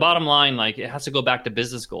the bottom line, like, it has to go back to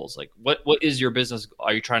business goals. Like, what is your business?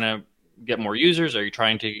 Are you trying to get more users? Are you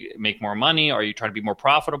trying to make more money? Are you trying to be more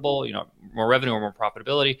profitable? More revenue or more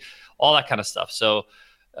profitability? All that kind of stuff. So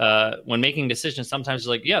when making decisions, sometimes it's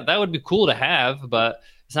like, yeah, that would be cool to have, but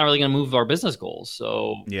it's not really going to move our business goals.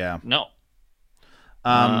 So no.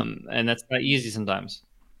 And that's not easy sometimes.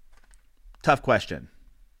 Tough question.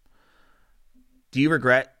 Do you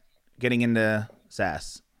regret getting into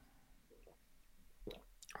SaaS?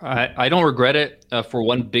 I don't regret it for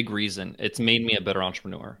one big reason. It's made me a better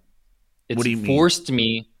entrepreneur. What do you mean? Forced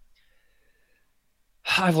me.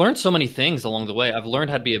 I've learned so many things along the way. I've learned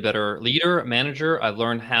how to be a better leader, manager. I've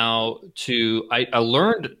learned how to. I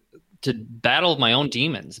learned to battle my own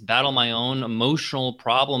demons, battle my own emotional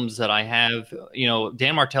problems that I have.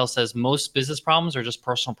 Dan Martell says most business problems are just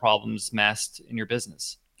personal problems masked in your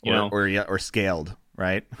business. Or scaled,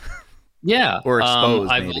 right? Yeah. Or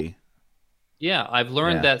exposed, maybe. Yeah, I've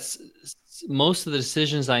learned that most of the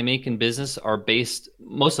decisions I make in business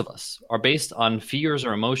most of us are based on fears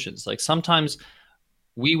or emotions. Like sometimes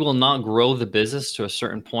we will not grow the business to a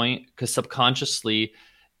certain point because subconsciously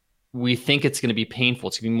we think it's going to be painful.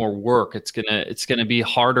 It's going to be more work. It's going to be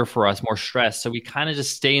harder for us, more stress. So we kind of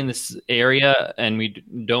just stay in this area and we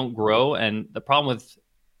don't grow. And the problem with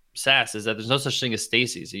SaaS is that there's no such thing as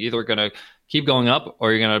stasis. You're either going to keep going up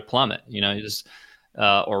or you're going to plummet. You just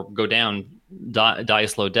or go down, die a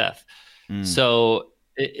slow death. So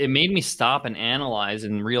it made me stop and analyze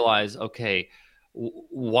and realize, okay,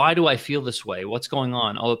 why do I feel this way? What's going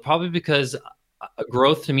on? Oh, probably because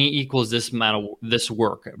growth to me equals this amount of this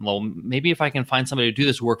work. Well, maybe if I can find somebody to do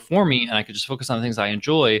this work for me and I could just focus on the things I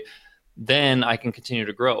enjoy, then I can continue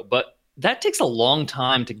to grow. But that takes a long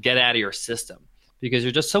time to get out of your system because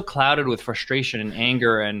you're just so clouded with frustration and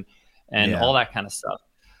anger and all that kind of stuff.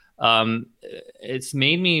 It's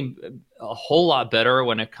made me a whole lot better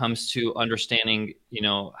when it comes to understanding,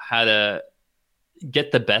 how to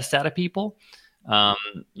get the best out of people.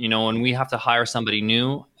 When we have to hire somebody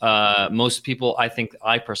new, most people,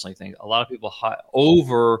 I personally think a lot of people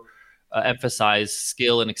emphasize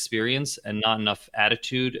skill and experience and not enough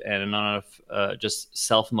attitude and not enough just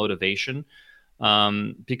self-motivation.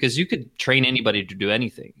 Because you could train anybody to do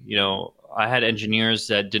anything. I had engineers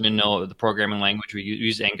that didn't know the programming language. We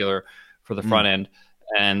use Angular for the front end,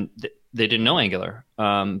 and they didn't know Angular.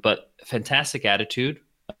 But fantastic attitude.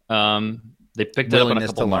 They picked it up in a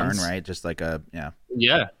couple months. Learn, right? Just like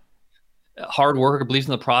hard worker, believes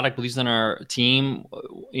in the product, believes in our team.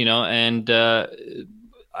 And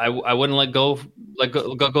I wouldn't go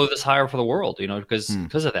this higher for the world. Because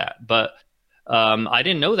of that, but. I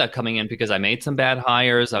didn't know that coming in because I made some bad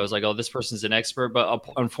hires. I was like, oh, this person's an expert. But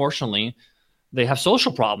unfortunately, they have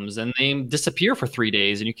social problems and they disappear for 3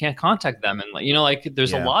 days and you can't contact them. And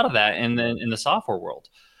there's a lot of that in the software world.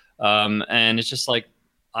 And it's just like,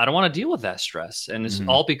 I don't want to deal with that stress. And it's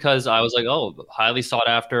all because I was like, oh, highly sought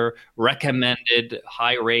after, recommended,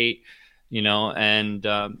 high rate, and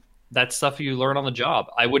that's stuff you learn on the job.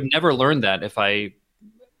 I would never learn that if I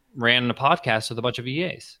ran a podcast with a bunch of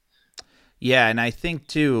EAs. Yeah, and I think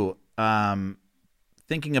too,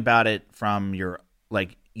 thinking about it from your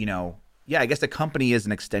I guess the company is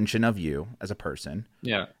an extension of you as a person.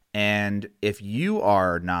 Yeah. And if you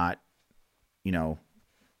are not,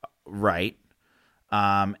 right,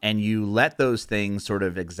 and you let those things sort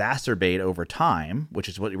of exacerbate over time, which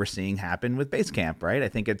is what we're seeing happen with Basecamp, right? I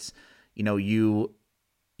think it's, it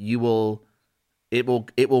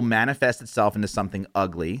will manifest itself into something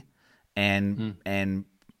ugly and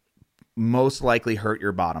most likely hurt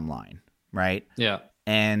your bottom line, right? Yeah.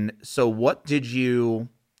 And so what did you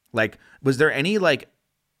was there any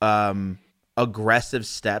aggressive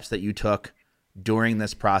steps that you took during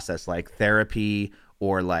this process, like therapy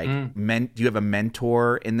or do you have a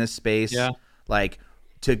mentor in this space? Yeah.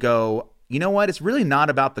 To go, you know what? It's really not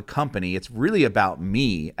about the company. It's really about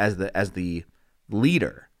me as the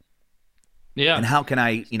leader. Yeah. And how can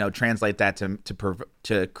I, translate that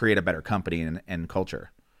to create a better company and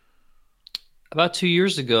culture? About 2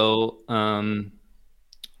 years ago,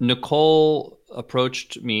 Nicole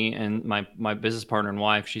approached me and my business partner and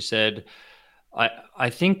wife. She said, I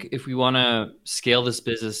think if we want to scale this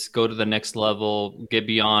business, go to the next level, get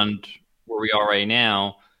beyond where we are right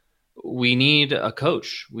now, we need a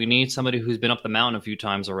coach. We need somebody who's been up the mountain a few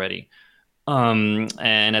times already. And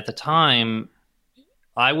at the time,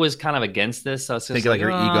 I was kind of against this. I was thinking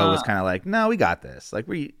your ego was kind of like, no, we got this.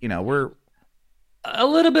 We're a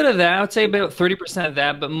little bit of that. I would say about 30% of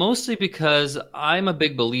that, but mostly because I'm a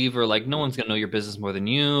big believer, no one's going to know your business more than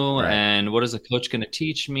you. Right. And what is a coach going to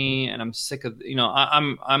teach me? And I'm sick of,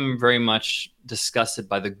 I'm very much disgusted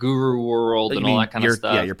by the guru world and all that kind of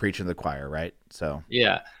stuff. Yeah, you're preaching to the choir, right? So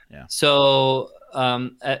yeah. So,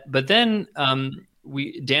 but then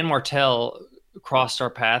Dan Martell crossed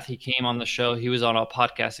our path. He came on the show. He was on a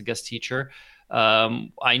podcast, a guest teacher.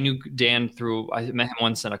 I knew Dan I met him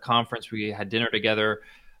once at a conference. We had dinner together,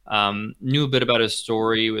 knew a bit about his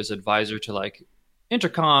story, was advisor to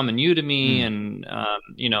Intercom and Udemy and,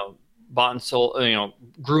 bought and sold,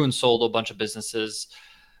 grew and sold a bunch of businesses.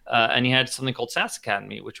 And he had something called SaaS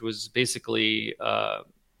Academy, which was basically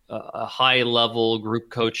a high level group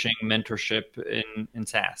coaching mentorship in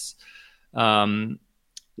SaaS.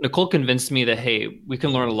 Nicole convinced me that, hey, we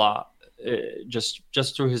can learn a lot. Just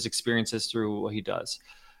through his experiences, through what he does.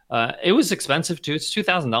 It was expensive too. It's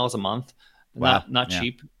 $2,000 a month, Wow. not Yeah.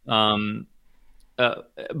 cheap. Uh,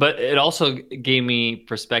 but it also gave me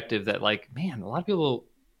perspective that, like, man, a lot of people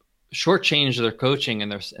shortchange their coaching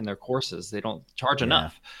and their courses. They don't charge Yeah.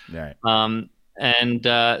 enough. Right.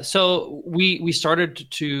 So we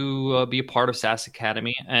started to be a part of SaaS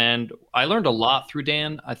Academy, and I learned a lot through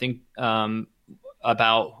Dan. I think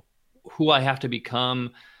about who I have to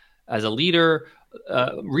become as a leader.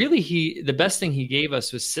 Really, the best thing he gave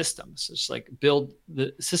us was systems. It's like build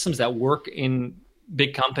the systems that work in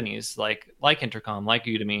big companies like Intercom, like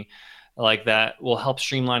Udemy, like that will help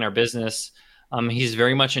streamline our business. He's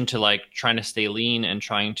very much into like trying to stay lean and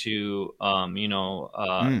trying to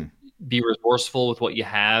be resourceful with what you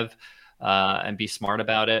have, and be smart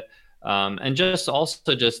about it. And just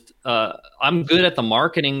also just I'm good at the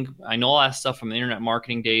marketing. I know all that stuff from the internet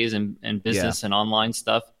marketing days and business and online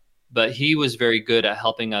stuff, but he was very good at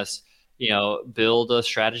helping us, build a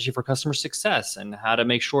strategy for customer success and how to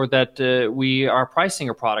make sure that we are pricing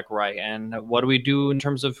a product right. And what do we do in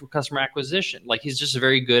terms of customer acquisition? Like, he's just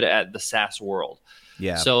very good at the SaaS world.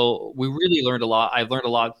 Yeah. So we really learned a lot. I've learned a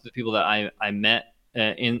lot from the people that I met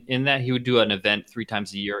in that. He would do an event 3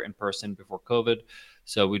 times a year in person before COVID.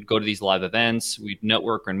 So we'd go to these live events, we'd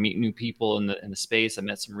network and meet new people in the space. I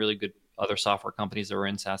met some really good other software companies that were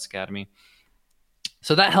in SaaS Academy.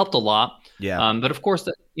 So that helped a lot. Yeah. But of course,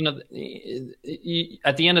 at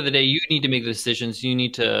the end of the day, you need to make the decisions. You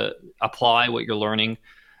need to apply what you're learning.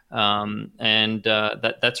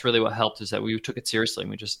 That's really what helped, is that we took it seriously and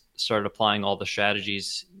we just started applying all the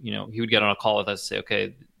strategies. He would get on a call with us and say,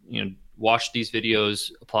 okay, watch these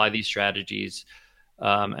videos, apply these strategies.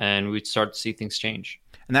 And we'd start to see things change.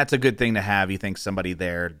 And that's a good thing to have, you think, somebody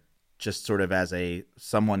there just sort of as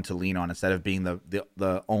someone to lean on instead of being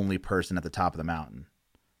the only person at the top of the mountain.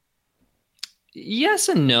 Yes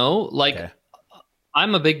and no. Like, Okay.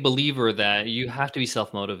 I'm a big believer that you have to be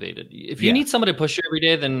self-motivated. If you need somebody to push you every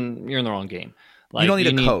day, then you're in the wrong game. Like, you don't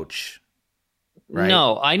need a coach, right?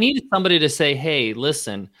 No, I needed somebody to say, hey,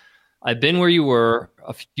 listen, I've been where you were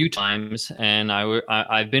a few times, and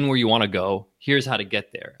I've been where you want to go. Here's how to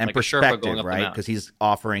get there. And like perspective, right? Because he's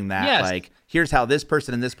offering that, yes. Like, here's how this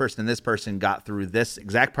person and this person and this person got through this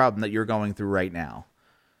exact problem that you're going through right now.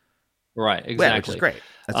 Right, exactly. Yeah, which is great.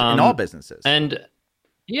 That's in all businesses. And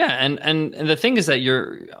the thing is that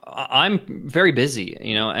I'm very busy,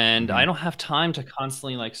 and I don't have time to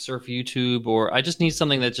constantly like surf YouTube, or I just need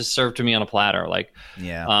something that just served to me on a platter. Like,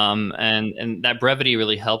 and that brevity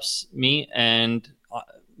really helps me. And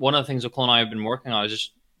one of the things Nicole and I have been working on is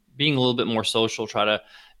just being a little bit more social, try to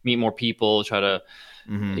meet more people, try to,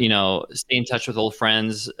 stay in touch with old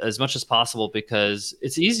friends as much as possible, because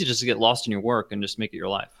it's easy just to get lost in your work and just make it your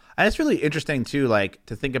life. And it's really interesting too, like,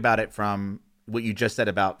 to think about it from what you just said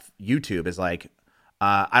about YouTube is like,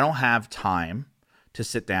 I don't have time to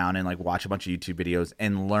sit down and like watch a bunch of YouTube videos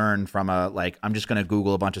and learn from I'm just going to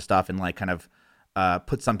Google a bunch of stuff and like kind of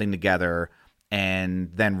put something together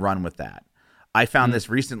and then run with that. I found this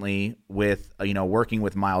recently with, working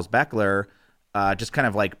with Miles Beckler, just kind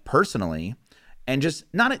of like personally, and just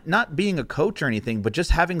not being a coach or anything, but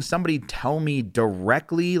just having somebody tell me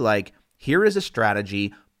directly, like, here is a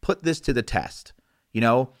strategy, put this to the test,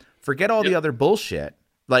 forget all the other bullshit.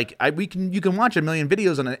 Like, you can watch a million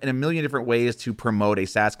videos in a million different ways to promote a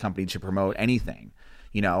SaaS company, to promote anything,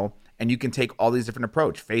 and you can take all these different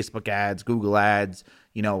approach, Facebook ads, Google ads,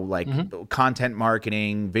 content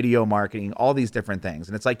marketing, video marketing, all these different things.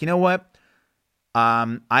 And it's like, you know what?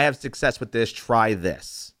 I have success with this, try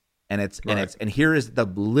this. And here is the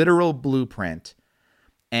literal blueprint.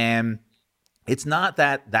 And it's not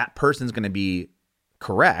that person's going to be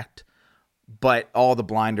correct, but all the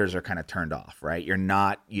blinders are kind of turned off, right? You're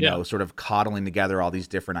not, sort of coddling together all these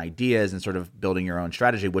different ideas and sort of building your own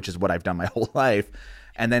strategy, which is what I've done my whole life.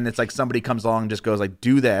 And then it's like somebody comes along and just goes like,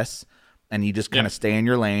 do this. And you just kind of stay in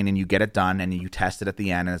your lane and you get it done and you test it at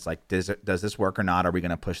the end. And it's like, does this work or not? Are we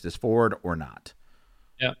going to push this forward or not?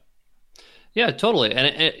 Yeah. Yeah, totally.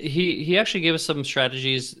 And he actually gave us some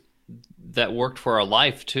strategies that worked for our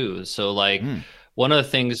life too. So like one of the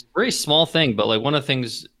things, very small thing, but like one of the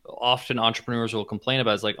things often entrepreneurs will complain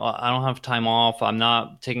about is like, oh, I don't have time off. I'm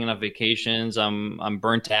not taking enough vacations. I'm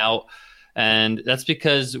burnt out. And that's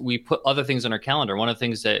because we put other things on our calendar. One of the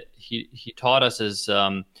things that he taught us is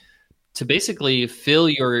to basically fill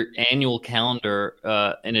your annual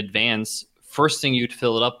calendar in advance. First thing you'd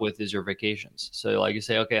fill it up with is your vacations. So like you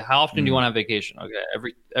say, okay, how often do you want to have vacation?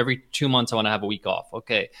 Okay, every 2 months I want to have a week off.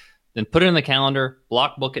 Okay, then put it in the calendar,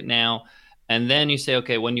 book it now. And then you say,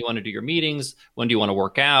 okay, when do you want to do your meetings? When do you want to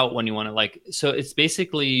work out? When do you want to so it's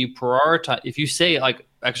basically you prioritize. If you say like,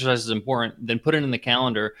 exercise is important, then put it in the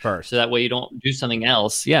calendar First. so that way you don't do something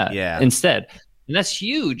else. Yeah. Instead. And that's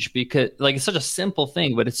huge because like it's such a simple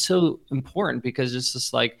thing, but it's so important because it's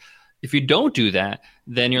just like if you don't do that,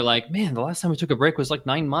 then you're like, man, the last time we took a break was like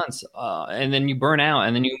 9 months, and then you burn out,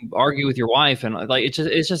 and then you argue with your wife, and like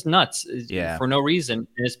it's just nuts for no reason.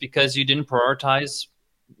 And it's because you didn't prioritize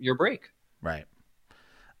your break. Right.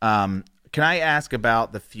 Can I ask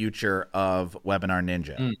about the future of Webinar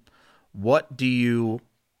Ninja? What do you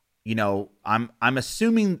know? I'm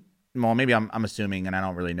assuming. Well, maybe I'm assuming, and I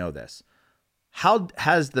don't really know this. How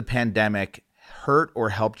has the pandemic hurt or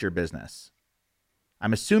helped your business?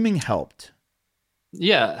 I'm assuming helped.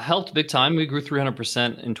 Yeah, helped big time. We grew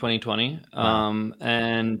 300% in 2020. Wow.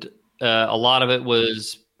 And a lot of it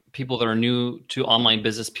was people that are new to online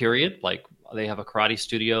business, period. Like they have a karate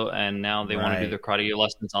studio and now they want to do their karate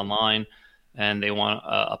lessons online and they want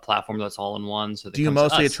a platform that's all in one. So do you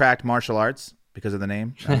mostly attract martial arts because of the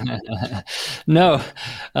name? No.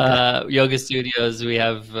 Yoga studios. We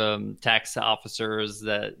have tax officers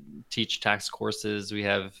that teach tax courses. We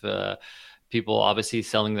have people obviously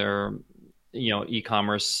selling their,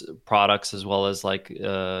 e-commerce products as well as like,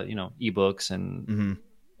 ebooks and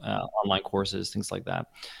online courses, things like that.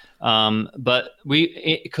 But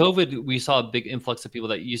COVID, we saw a big influx of people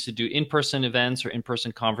that used to do in-person events or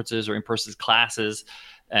in-person conferences or in-person classes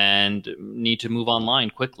and need to move online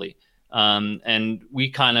quickly. And we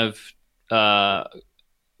kind of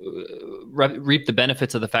reap the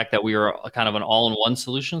benefits of the fact that we are a kind of an all-in-one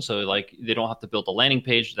solution. So like they don't have to build a landing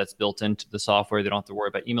page that's built into the software. They don't have to worry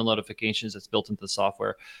about email notifications that's built into the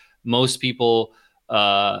software. Most people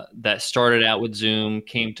that started out with Zoom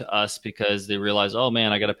came to us because they realized, oh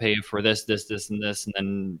man, I got to pay for this, and this, and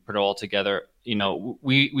then put it all together.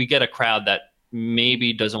 We get a crowd that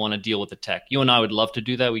maybe doesn't want to deal with the tech. You and I would love to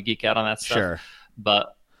do that. We geek out on that stuff. Sure.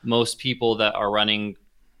 But most people that are running,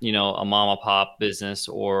 a mom and pop business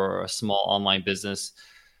or a small online business,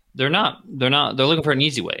 they're looking for an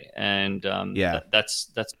easy way. And that's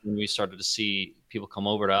when we started to see people come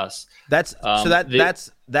over to us. That's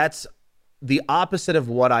the opposite of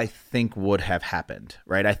what I think would have happened,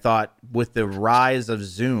 right? I thought with the rise of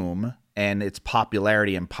Zoom and its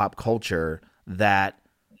popularity in pop culture that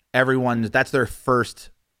that's their first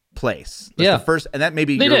place. That's the first, and that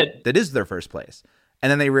maybe that is their first place. And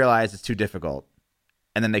then they realize it's too difficult.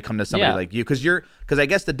 And then they come to somebody like you because I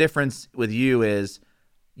guess the difference with you is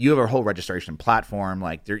you have a whole registration platform.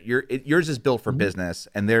 Like yours is built for business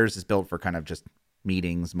and theirs is built for kind of just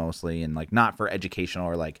meetings mostly and like not for educational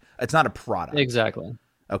or like it's not a product. Exactly.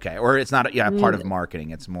 Okay. Or it's not a part of marketing.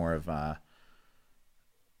 It's more of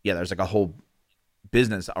there's like a whole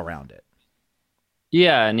business around it.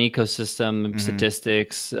 Yeah, an ecosystem,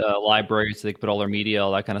 statistics, libraries, so they can put all their media,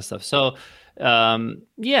 all that kind of stuff. So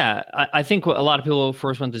I think a lot of people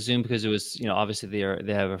first went to Zoom because it was, obviously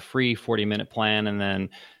they have a free 40-minute plan, and then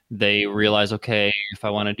they realize, okay, if I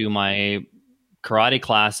want to do my karate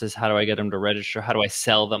classes, how do I get them to register? How do I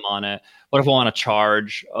sell them on it? What if I want to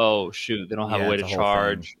charge? Oh shoot, they don't have a way to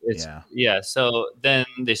charge. So then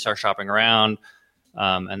they start shopping around,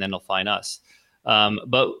 and then they'll find us.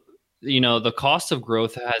 But the cost of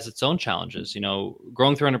growth has its own challenges.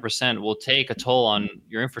 Growing 300% will take a toll on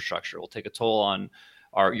your infrastructure, will take a toll on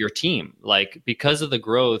your team. Like because of the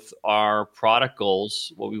growth, our product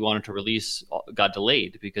goals, what we wanted to release got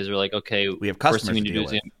delayed because we're like, okay, we have customers to deal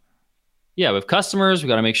with. We have customers. We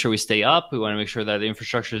got to make sure we stay up. We want to make sure that the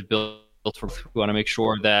infrastructure is built for, we want to make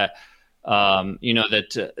sure that, when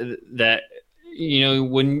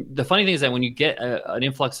the funny thing is that when you get an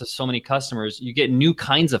influx of so many customers, you get new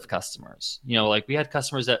kinds of customers. Like we had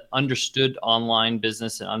customers that understood online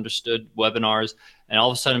business and understood webinars, and all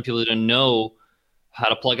of a sudden people didn't know how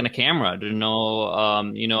to plug in a camera, didn't know,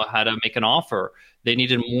 how to make an offer. They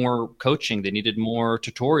needed more coaching. They needed more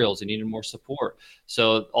tutorials. They needed more support.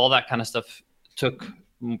 So all that kind of stuff took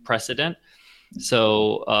precedent.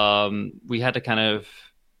 So we had to kind of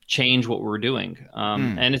change what we were doing.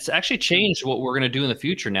 And it's actually changed what we're going to do in the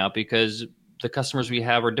future now because the customers we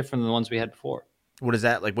have are different than the ones we had before. What is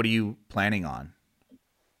that like? What are you planning on?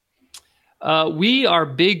 We are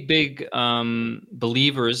big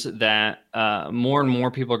believers that more and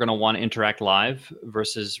more people are going to want to interact live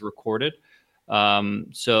versus recorded.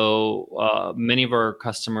 So many of our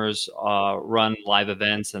customers run live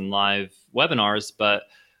events and live webinars, but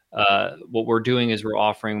what we're doing is we're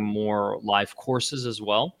offering more live courses as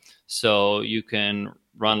well. So you can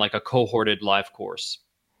run like a cohorted live course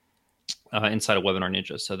inside of Webinar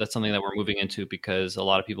Ninja. So that's something that we're moving into because a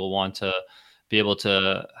lot of people want to be able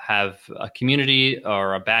to have a community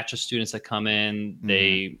or a batch of students that come in.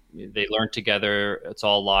 They learn together. It's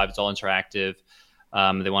all live. It's all interactive.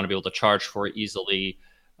 They want to be able to charge for it easily.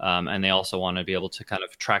 And they also want to be able to kind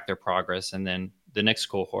of track their progress. And then the next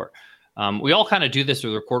cohort. We all kind of do this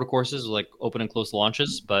with recorder courses, like open and close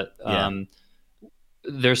launches, but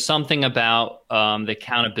there's something about the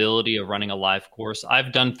accountability of running a live course.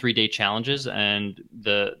 I've done 3-day challenges, and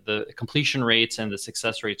the completion rates and the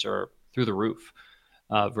success rates are through the roof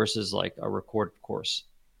versus like a recorded course.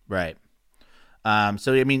 Right.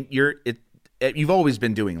 So I mean, you've always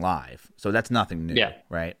been doing live, so that's nothing new,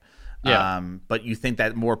 right? Yeah. But you think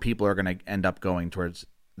that more people are going to end up going towards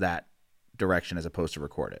that direction as opposed to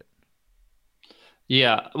record it?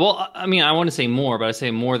 Yeah. Well, I mean, I want to say more, but I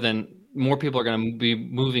say more people are going to be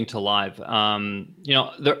moving to live. There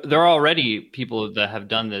are already people that have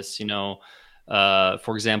done this.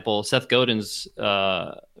 For example, Seth Godin's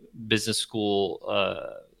business school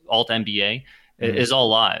alt MBA is all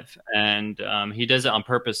live, and he does it on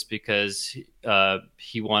purpose because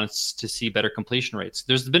he wants to see better completion rates.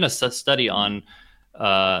 There's been a study on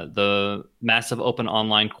the massive open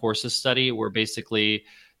online courses study where basically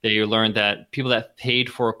they learned that people that paid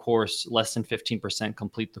for a course, less than 15%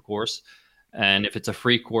 complete the course. And if it's a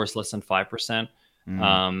free course, less than 5%.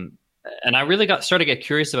 And I really started to get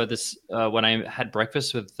curious about this when I had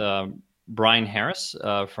breakfast with Brian Harris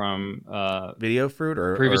from Video Fruit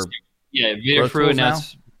or Video Fruit.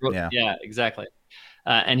 Yeah, exactly.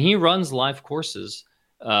 And he runs live courses.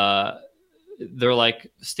 They're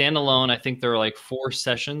like standalone. I think they're like 4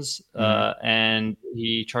 sessions, and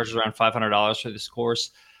he charges around $500 for this course.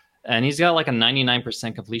 And he's got like a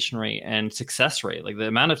 99% completion rate and success rate. Like the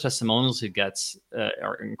amount of testimonials he gets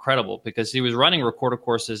are incredible because he was running recorder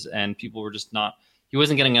courses and people were just he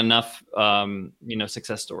wasn't getting enough,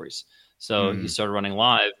 success stories. So he started running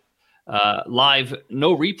live,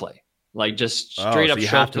 no replay, like just straight up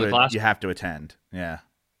show up to the class. You have to attend. Yeah.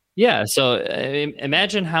 Yeah. So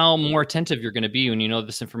imagine how more attentive you're going to be when you know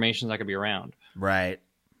this information is not going to be around. Right.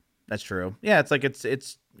 That's true. Yeah. It's like it's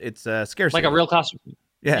scarcity. Like a real classroom.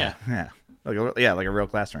 Yeah. Like a real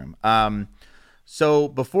classroom. So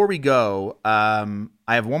before we go, I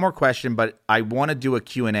have one more question, but I want to do a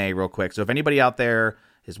Q&A real quick. So if anybody out there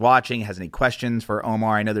is watching, has any questions for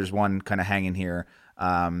Omar, I know there's one kind of hanging here.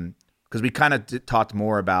 Because we kind of talked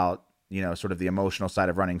more about, sort of the emotional side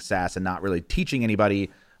of running SaaS and not really teaching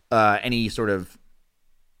anybody any sort of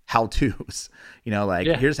how-tos,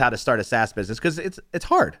 here's how to start a SaaS business. Because it's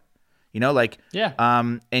hard.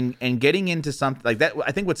 And getting into something like that,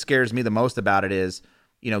 I think what scares me the most about it is,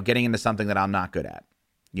 getting into something that I'm not good at.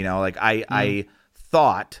 I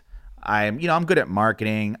thought I'm good at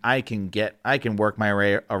marketing. I can work my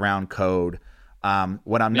way around code.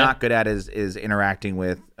 What I'm not good at is interacting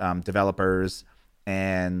with developers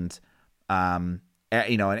and and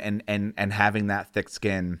having that thick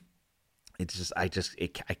skin. It's just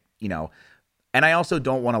and I also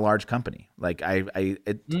don't want a large company. Like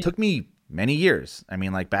it took me many years. I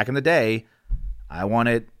mean, like back in the day, I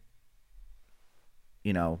wanted,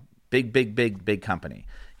 big company.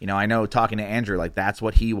 I know talking to Andrew, like that's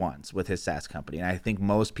what he wants with his SaaS company. And I think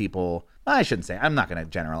most people, I shouldn't say, I'm not going to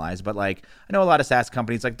generalize, but like I know a lot of SaaS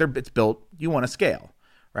companies, like it's built, you want to scale,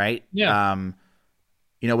 right? Yeah.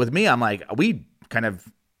 With me, I'm like, we kind of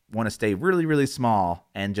want to stay really, really small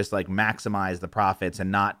and just like maximize the profits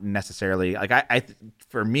and not necessarily like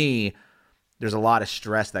for me, there's a lot of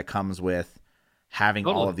stress that comes with having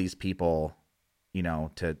all of these people,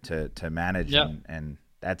 to manage. And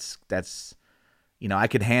that's, I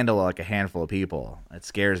could handle like a handful of people. It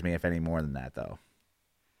scares me if any more than that though.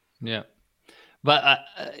 Yeah. But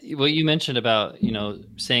what you mentioned about,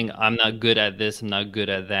 saying I'm not good at this, I'm not good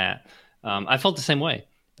at that. I felt the same way.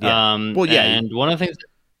 Yeah. And one of the things that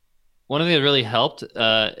really helped,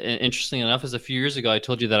 interestingly enough, is a few years ago, I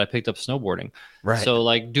told you that I picked up snowboarding. Right. So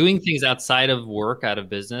like doing things outside of work, out of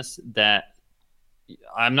business that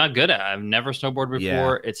I'm not good at. I've never snowboarded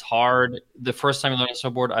before. Yeah. It's hard. The first time I learned to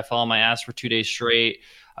snowboard, I fell on my ass for 2 days straight.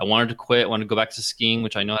 I wanted to quit, wanted to go back to skiing,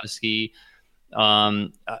 which I know how to ski. But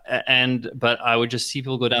I would just see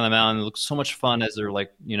people go down the mountain. It looks so much fun as they're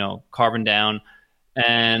like, carving down.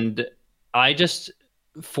 And I just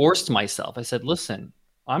forced myself. I said, listen,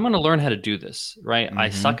 I'm going to learn how to do this, right? Mm-hmm. I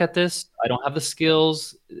suck at this. I don't have the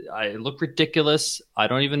skills. I look ridiculous. I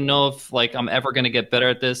don't even know if like I'm ever going to get better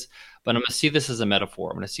at this, but I'm going to see this as a metaphor.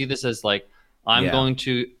 I'm going to see this as like, I'm going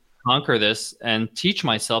to conquer this and teach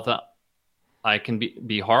myself that I can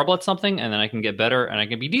be horrible at something and then I can get better and I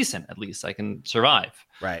can be decent. At least I can survive.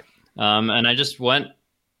 Right. And I just went,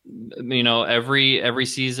 every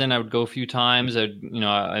season I would go a few times. I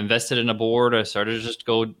invested in a board. I started to just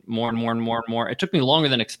go more and more and more and more. It took me longer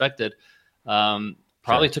than expected.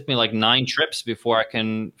 probably Sure. took me like 9 trips before I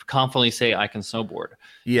can confidently say I can snowboard,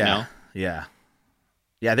 you Yeah. know? Yeah.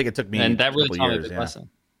 Yeah. I think it took me And a that really couple taught me a years. big Yeah. lesson.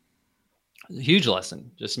 A huge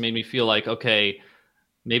lesson. Just made me feel like, okay,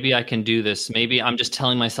 maybe I can do this. Maybe I'm just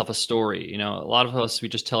telling myself a story. You know, a lot of us, we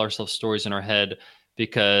just tell ourselves stories in our head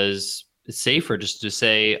because it's safer just to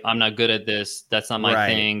say, I'm not good at this. That's not my Right.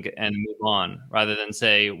 thing, and move on, rather than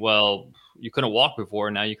say, well, you couldn't walk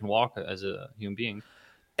before. Now you can walk as a human being.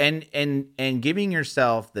 And giving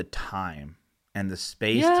yourself the time and the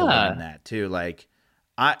space to learn Yeah. that too. Like,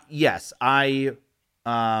 I yes, I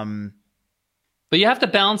um But you have to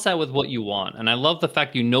balance that with what you want. And I love the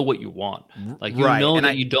fact you know what you want. Like you right. know And that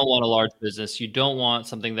I you don't want a large business. You don't want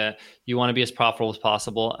something that you want to be as profitable as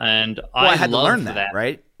possible. And well, I I had to learn love that, that.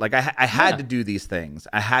 right? Like I had Yeah. to do these things.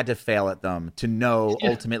 I had to fail at them to know Yeah.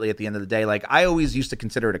 ultimately at the end of the day. Like I always used to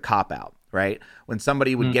consider it a cop out, right? When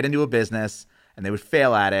somebody would Mm. get into a business and they would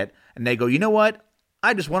fail at it and they go, "You know what?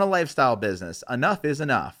 I just want a lifestyle business. Enough is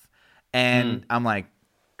enough." And Mm. I'm like,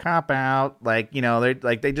 "Cop out." Like,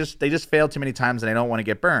 they just failed too many times and they don't want to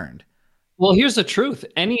get burned. Well, here's the truth.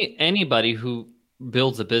 Anybody who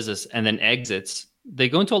builds a business and then exits, they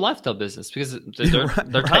go into a lifestyle business because they're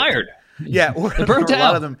Right. tired. Yeah, or, They're or burnt a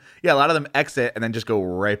lot of out. them, yeah, a lot of them exit and then just go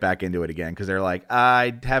right back into it again because they're like,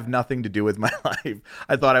 I have nothing to do with my life.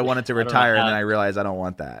 I thought I wanted to I don't know retire, and then how. I realized I don't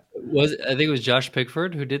want that. I think it was Josh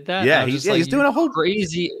Pickford who did that. I Yeah, was he's just yeah, like, he's you doing a whole.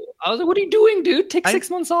 crazy. I was like, what are you doing, dude? Take I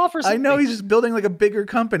 6 months off or I know something. he's just building like a bigger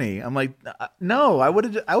company. I'm like, no, I would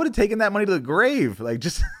have taken that money to the grave, like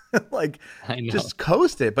just like I know. just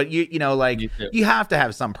coast it. But like Me too. you have to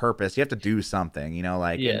have some purpose. You have to do something,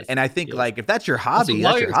 like, and Yes. and I think Yes. like if that's your That's what hobby,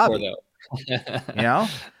 that's your lawyers for, hobby. though. You know,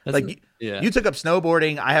 That's like yeah. you took up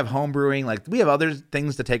snowboarding. I have home brewing. Like we have other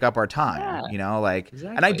things to take up our time. Yeah, Like, and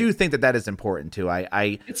I exactly. do think that that is important too.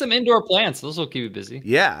 I Get some indoor plants. Those will keep you busy.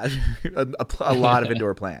 yeah, a lot of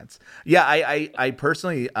indoor plants. Yeah, I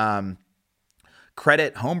personally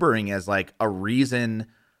credit home brewing as like a reason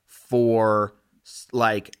for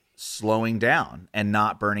like slowing down and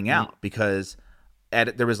not burning Mm. out because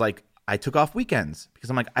there was like I took off weekends because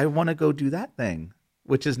I'm like I want to go do that thing,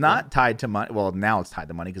 which is Yeah. not tied to money. Well, now it's tied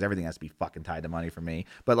to money because everything has to be fucking tied to money for me.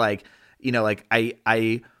 But like like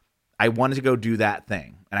I wanted to go do that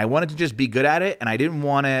thing and I wanted to just be good at it and I didn't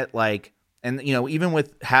want to like and even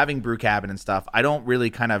with having brew cabin and stuff, I don't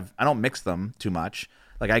really I don't mix them too much.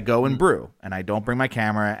 Like I go and Mm. brew and I don't bring my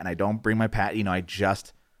camera and I don't bring my I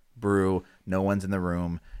just brew. No one's in the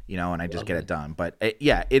room, and I just get Lovely. it done. But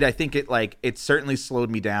I think it certainly slowed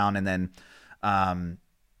me down. And then,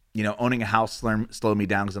 owning a house slowed me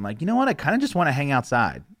down because I'm like, you know what? I kind of just want to hang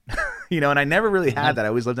outside, and I never really had Yeah. that. I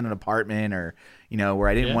always lived in an apartment or, where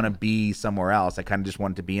I didn't Yeah. want to be somewhere else. I kind of just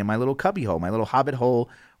wanted to be in my little cubby hole, my little hobbit hole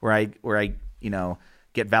where I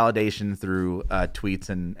get validation through tweets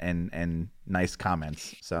and nice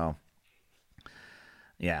comments. So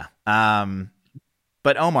yeah.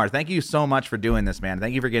 But Omar, thank you so much for doing this, man.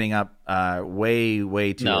 Thank you for getting up way,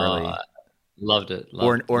 way too No, early, I loved it.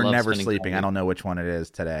 or Loved never spending time sleeping. with I you. don't know which one it is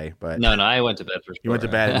today, but No, I went to bed for you went to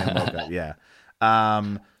sure. bed and then woke up.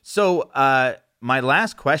 Yeah. So my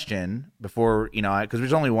last question before because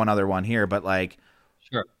there's only one other one here, but like,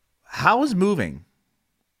 Sure. how is moving?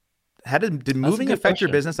 Did a moving good affect your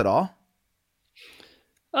question. business at all?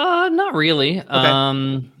 Not really.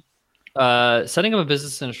 Okay. Setting up a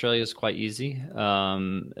business in Australia is quite easy.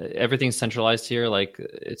 Everything's centralized here. Like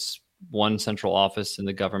it's one central office in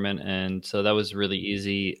the government, and so that was really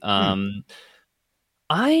easy. Hmm.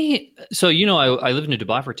 I lived in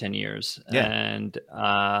Dubai for 10 years, Yeah. and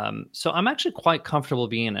so I'm actually quite comfortable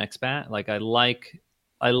being an expat. Like I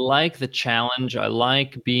like the challenge. I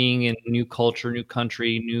like being in new culture, new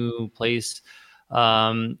country, new place.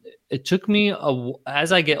 It took me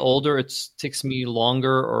as I get older, it takes me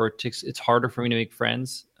longer, or it's harder for me to make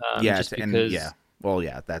friends. Yeah. Just And because, yeah. Well,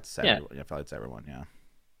 yeah. That's yeah, everyone. I feel like it's everyone. Yeah.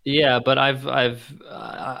 yeah. But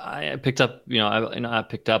I picked up, I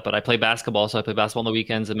picked up, but I play basketball, so I play basketball on the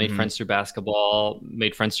weekends. I made Hmm. friends through basketball,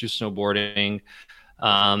 made friends through snowboarding,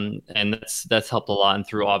 and that's helped a lot, and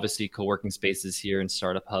through obviously co-working spaces here and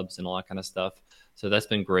startup hubs and all that kind of stuff. So that's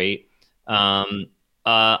been great. Um,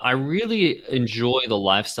 I really enjoy the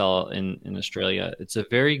lifestyle in Australia. It's a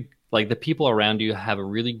very like the people around you have a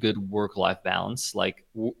really good work-life balance. Like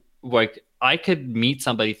I could meet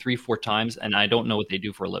somebody 3, 4 times and I don't know what they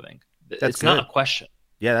do for a living. That's It's not a good. question.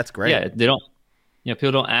 Yeah. That's great. Yeah, they don't.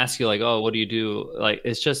 People don't ask you like, "Oh, what do you do?" Like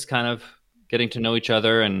it's just kind of getting to know each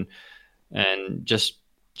other and just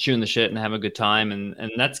chewing the shit and having a good time,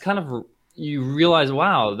 and that's kind of you realize,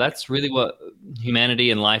 wow, that's really what humanity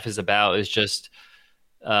and life is about. Is just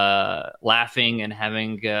laughing and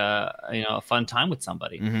having a fun time with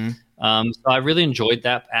somebody. Mm-hmm. So I really enjoyed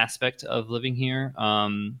that aspect of living here.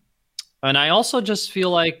 And I also just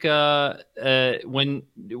feel like when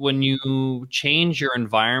you change your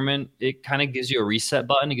environment, it kind of gives you a reset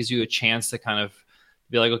button. It gives you a chance to kind of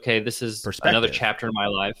be like, okay, this is another Perspective chapter in my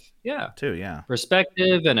life. Yeah, too. Yeah.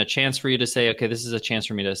 perspective and a chance for you to say, okay, this is a chance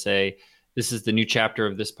for me to say, this is the new chapter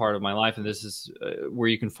of this part of my life, and this is where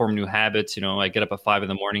you can form new habits. I get up at 5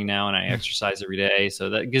 a.m. now, and I exercise every day, so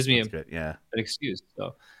that gives me Yeah. an excuse.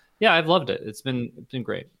 So, yeah, I've loved it. It's been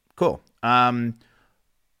great. Cool.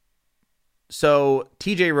 So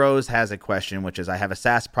TJ Rose has a question, which is, I have a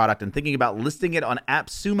SaaS product and thinking about listing it on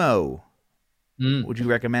AppSumo. Would you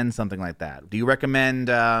recommend something like that? Do you recommend?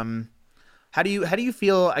 How do you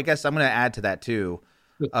feel? I guess I'm going to add to that too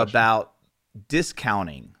about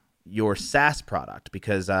discounting your SaaS product,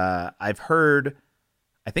 because I've heard,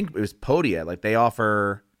 I think it was Podia, like they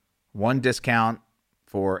offer one discount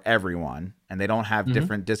for everyone, and they don't have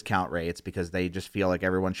different discount rates because they just feel like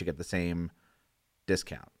everyone should get the same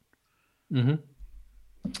discount.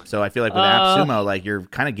 So I feel like with AppSumo, like you're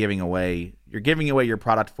kind of giving away your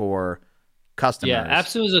product for customers. Yeah,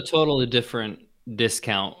 AppSumo is a totally different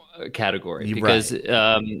discount category, because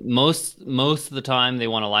most of the time they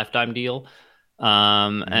want a lifetime deal,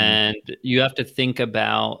 and you have to think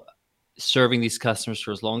about serving these customers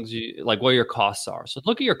for as long as you like, what your costs are. So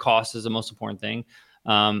look at your costs is the most important thing,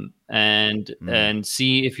 and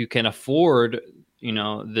see if you can afford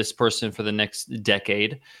this person for the next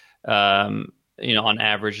decade. On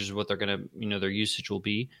average is what they're gonna their usage will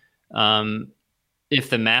be. If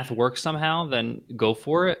the math works somehow, then go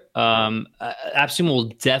for it. AppSumo will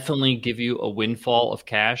definitely give you a windfall of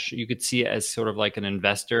cash. You could see it as sort of like an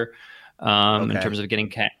investor in terms of getting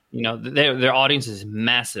cash. Their audience is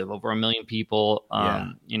massive, over 1 million people.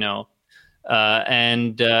 And you'll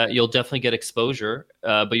definitely get exposure,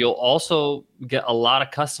 but you'll also get a lot of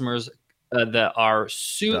customers that are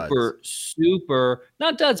super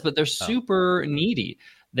not duds, but they're super needy.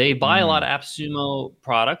 They buy a lot of AppSumo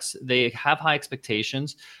products. They have high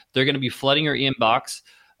expectations. They're going to be flooding your inbox.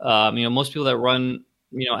 Most people that run,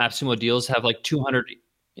 AppSumo deals have like 200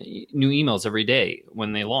 new emails every day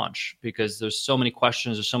when they launch, because there's so many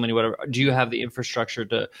questions. There's so many whatever. Do you have the infrastructure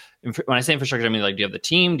to? When I say infrastructure, I mean, like, do you have the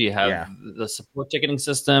team? Do you have the support ticketing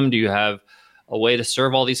system? Do you have a way to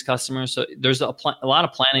serve all these customers? So there's a lot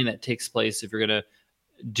of planning that takes place if you're going to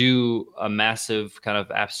do a massive kind of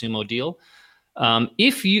AppSumo deal.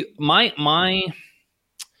 If you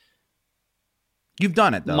you've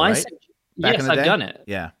done it though, right? Yes, I've done it.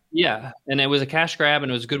 Yeah, and it was a cash grab, and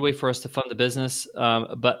it was a good way for us to fund the business.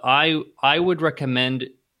 But I would recommend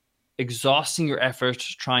exhausting your efforts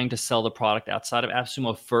trying to sell the product outside of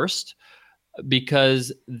AppSumo first,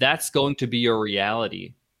 because that's going to be your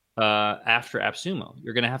reality after AppSumo.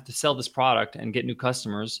 You're going to have to sell this product and get new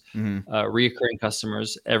customers, reoccurring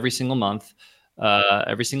customers every single month.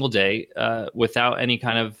 Every single day, without any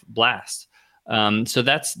kind of blast. So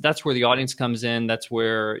that's where the audience comes in. That's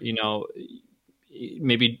where,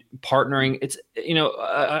 maybe partnering. It's,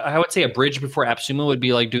 I would say a bridge before AppSumo would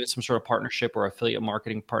be like doing some sort of partnership or affiliate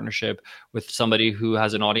marketing partnership with somebody who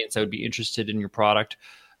has an audience that would be interested in your product.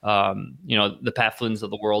 The Pat Flynn's of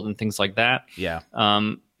the world and things like that. Yeah.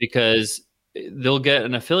 Because they'll get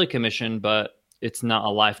an affiliate commission, but it's not a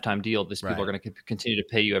lifetime deal. These people are going to continue to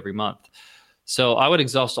pay you every month. So I would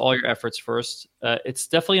exhaust all your efforts first. It's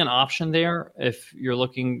definitely an option there if you're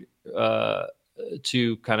looking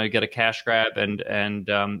to kind of get a cash grab,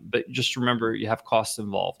 but just remember, you have costs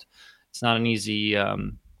involved. It's not an easy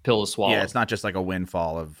pill to swallow. Yeah, it's not just like a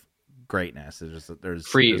windfall of greatness. It's just there's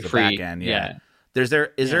free back end. Yeah. Is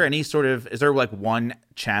there like one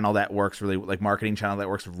channel that works really, like marketing channel that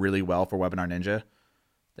works really well for Webinar Ninja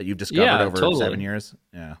that you've discovered over 7 years?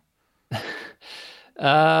 Yeah.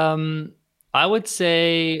 I would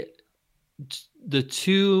say the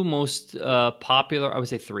two most popular, I would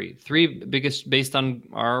say three biggest based on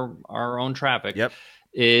our own traffic. Yep.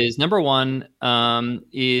 Is number one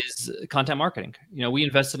is content marketing. We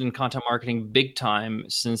invested in content marketing big time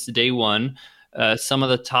since day one. Some of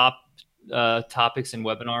the top topics in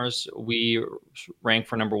webinars, we rank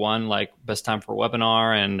for number one, like best time for a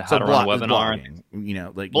webinar and how to run a webinar.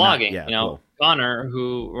 Blogging, cool. Connor,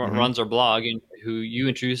 who runs our blog and who you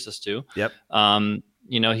introduced us to. Yep.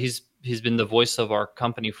 He's been the voice of our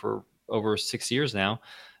company for over 6 years now.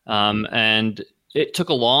 And it took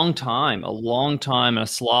a long time, and a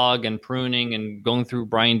slog and pruning and going through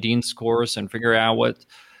Brian Dean's course and figuring out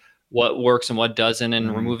what works and what doesn't,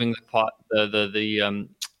 and removing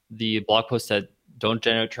the blog posts that don't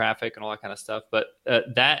generate traffic and all that kind of stuff. But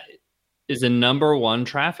that is the number one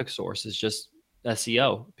traffic source. Is just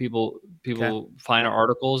SEO. People find our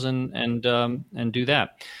articles and do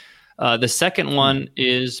that. The second one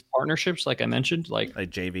is partnerships, like I mentioned, like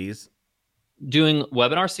JVs, doing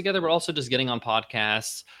webinars together, but also just getting on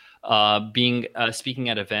podcasts, speaking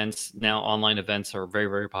at events. Now online events are very,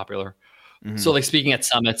 very popular. Mm-hmm. So like speaking at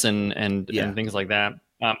summits and things like that.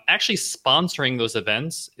 Actually sponsoring those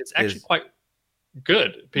events, it's actually quite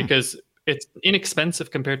good because it's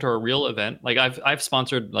inexpensive compared to a real event. Like I've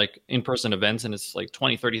sponsored like in-person events, and it's like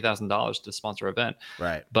 $20,000-$30,000 to sponsor an event.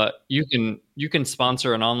 Right. But you can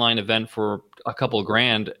sponsor an online event for a couple of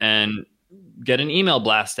grand and get an email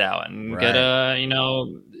blast out and get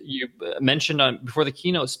you mentioned before the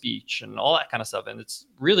keynote speech and all that kind of stuff. And it's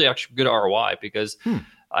really actually good ROI because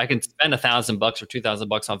I can spend $1,000 or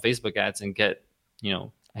 $2,000 on Facebook ads and get,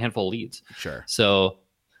 a handful of leads. Sure. So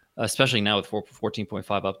especially now with 14.5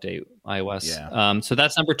 update iOS. Yeah. So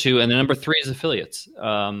that's number 2. And then number 3 is affiliates.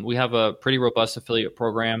 We have a pretty robust affiliate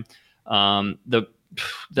program.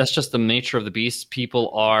 That's just the nature of the beast.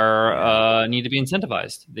 People need to be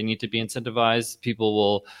incentivized. They need to be incentivized. People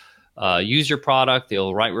will use your product.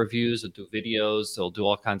 They'll write reviews, they'll do videos, they'll do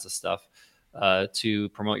all kinds of stuff to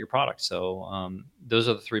promote your product. So those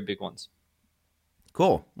are the 3 big ones.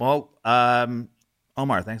 Cool. Well,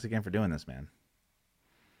 Omar, thanks again for doing this, man.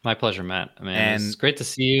 My pleasure, Matt. I mean, it's great to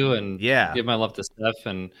see you and give my love to Steph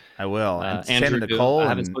and I will. And Andrew, Nicole. I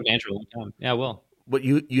haven't spoken to Andrew in a long time. Yeah, I will. What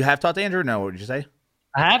you have talked to Andrew? No, what did you say?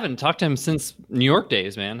 I haven't talked to him since New York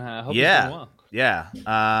days, man. I hope he's doing well. Yeah.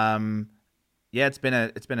 It's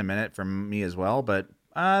been a minute for me as well, but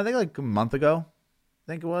I think like a month ago,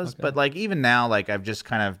 I think it was. Okay. But like even now, like I've just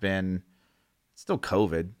kind of been still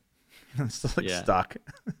COVID. I'm still stuck.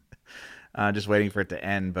 Just waiting for it to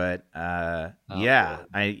end. But I'm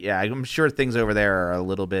sure things over there are a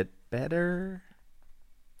little bit better.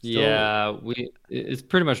 Still. Yeah, it's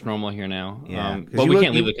pretty much normal here now. Yeah, but we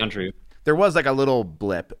can't leave the country. There was like a little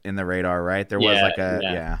blip in the radar, right? There was like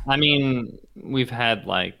I mean, we've had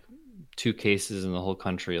like 2 cases in the whole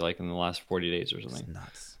country, like in the last 40 days or something. It's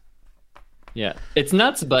nuts. Yeah, it's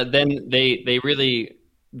nuts. But then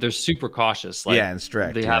they're super cautious. Like, and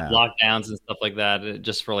strict. They have lockdowns and stuff like that,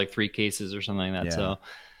 just for like 3 cases or something like that. Yeah.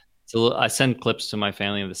 So I send clips to my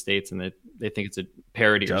family in the States, and they think it's a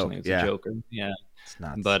parody or something. It's a joke. Yeah. It's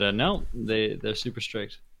nuts. But no, they're super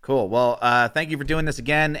strict. Cool. Well, thank you for doing this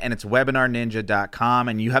again. And it's webinarninja.com.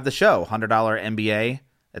 And you have the show, $100 MBA.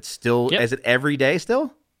 It's still, is it every day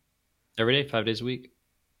still? Every day, 5 days a week.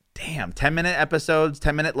 Damn. 10-minute episodes,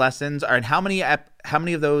 10-minute lessons. All right. How many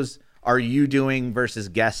of those are you doing versus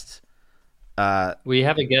guests? We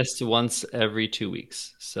have a guest once every 2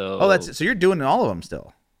 weeks. So so you're doing all of them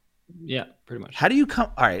still? Yeah, pretty much. How do you come?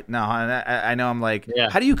 All right. No, I know I'm like,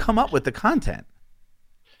 how do you come up with the content?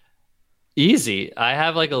 Easy. I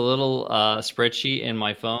have like a little spreadsheet in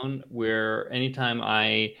my phone where anytime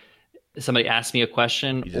somebody asks me a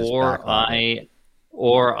question or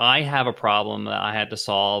I have a problem that I had to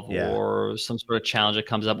solve or some sort of challenge that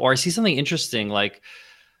comes up, or I see something interesting like,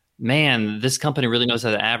 man, this company really knows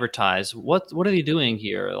how to advertise. What are they doing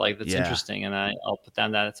here? Like that's interesting, and I'll put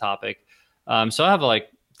down that topic. So I have like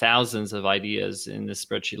thousands of ideas in this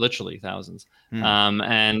spreadsheet, literally thousands.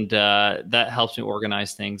 And that helps me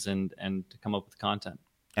organize things and come up with content.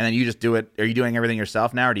 And then you just do it. Are you doing everything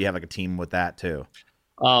yourself now, or do you have like a team with that too?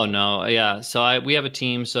 Oh, no. Yeah. So we have a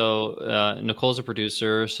team. So Nicole's a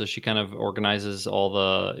producer. So she kind of organizes all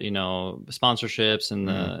the, sponsorships and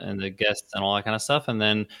the guests and all that kind of stuff. And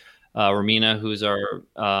then Romina, who's our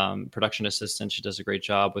production assistant, she does a great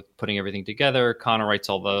job with putting everything together. Connor writes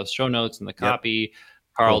all the show notes and the copy.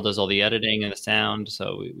 Carl does all the editing and the sound.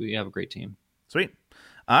 So we have a great team. Sweet.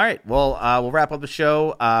 All right. Well, we'll wrap up the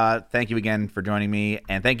show. Thank you again for joining me.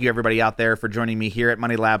 And thank you, everybody out there, for joining me here at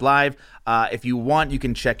Money Lab Live. If you want, you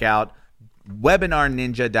can check out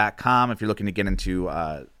webinarninja.com if you're looking to get into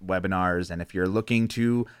webinars. And if you're looking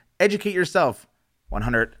to educate yourself,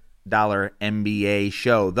 $100 MBA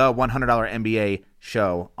show, the $100 MBA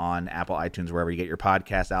show on Apple, iTunes, wherever you get your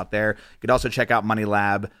podcasts out there. You could also check out Money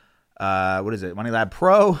Lab. What is it? Money Lab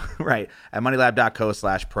Pro, right? At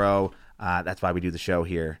moneylab.co/pro. That's why we do the show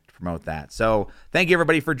here, to promote that. So thank you,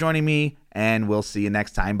 everybody, for joining me, and we'll see you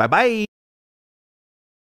next time. Bye-bye.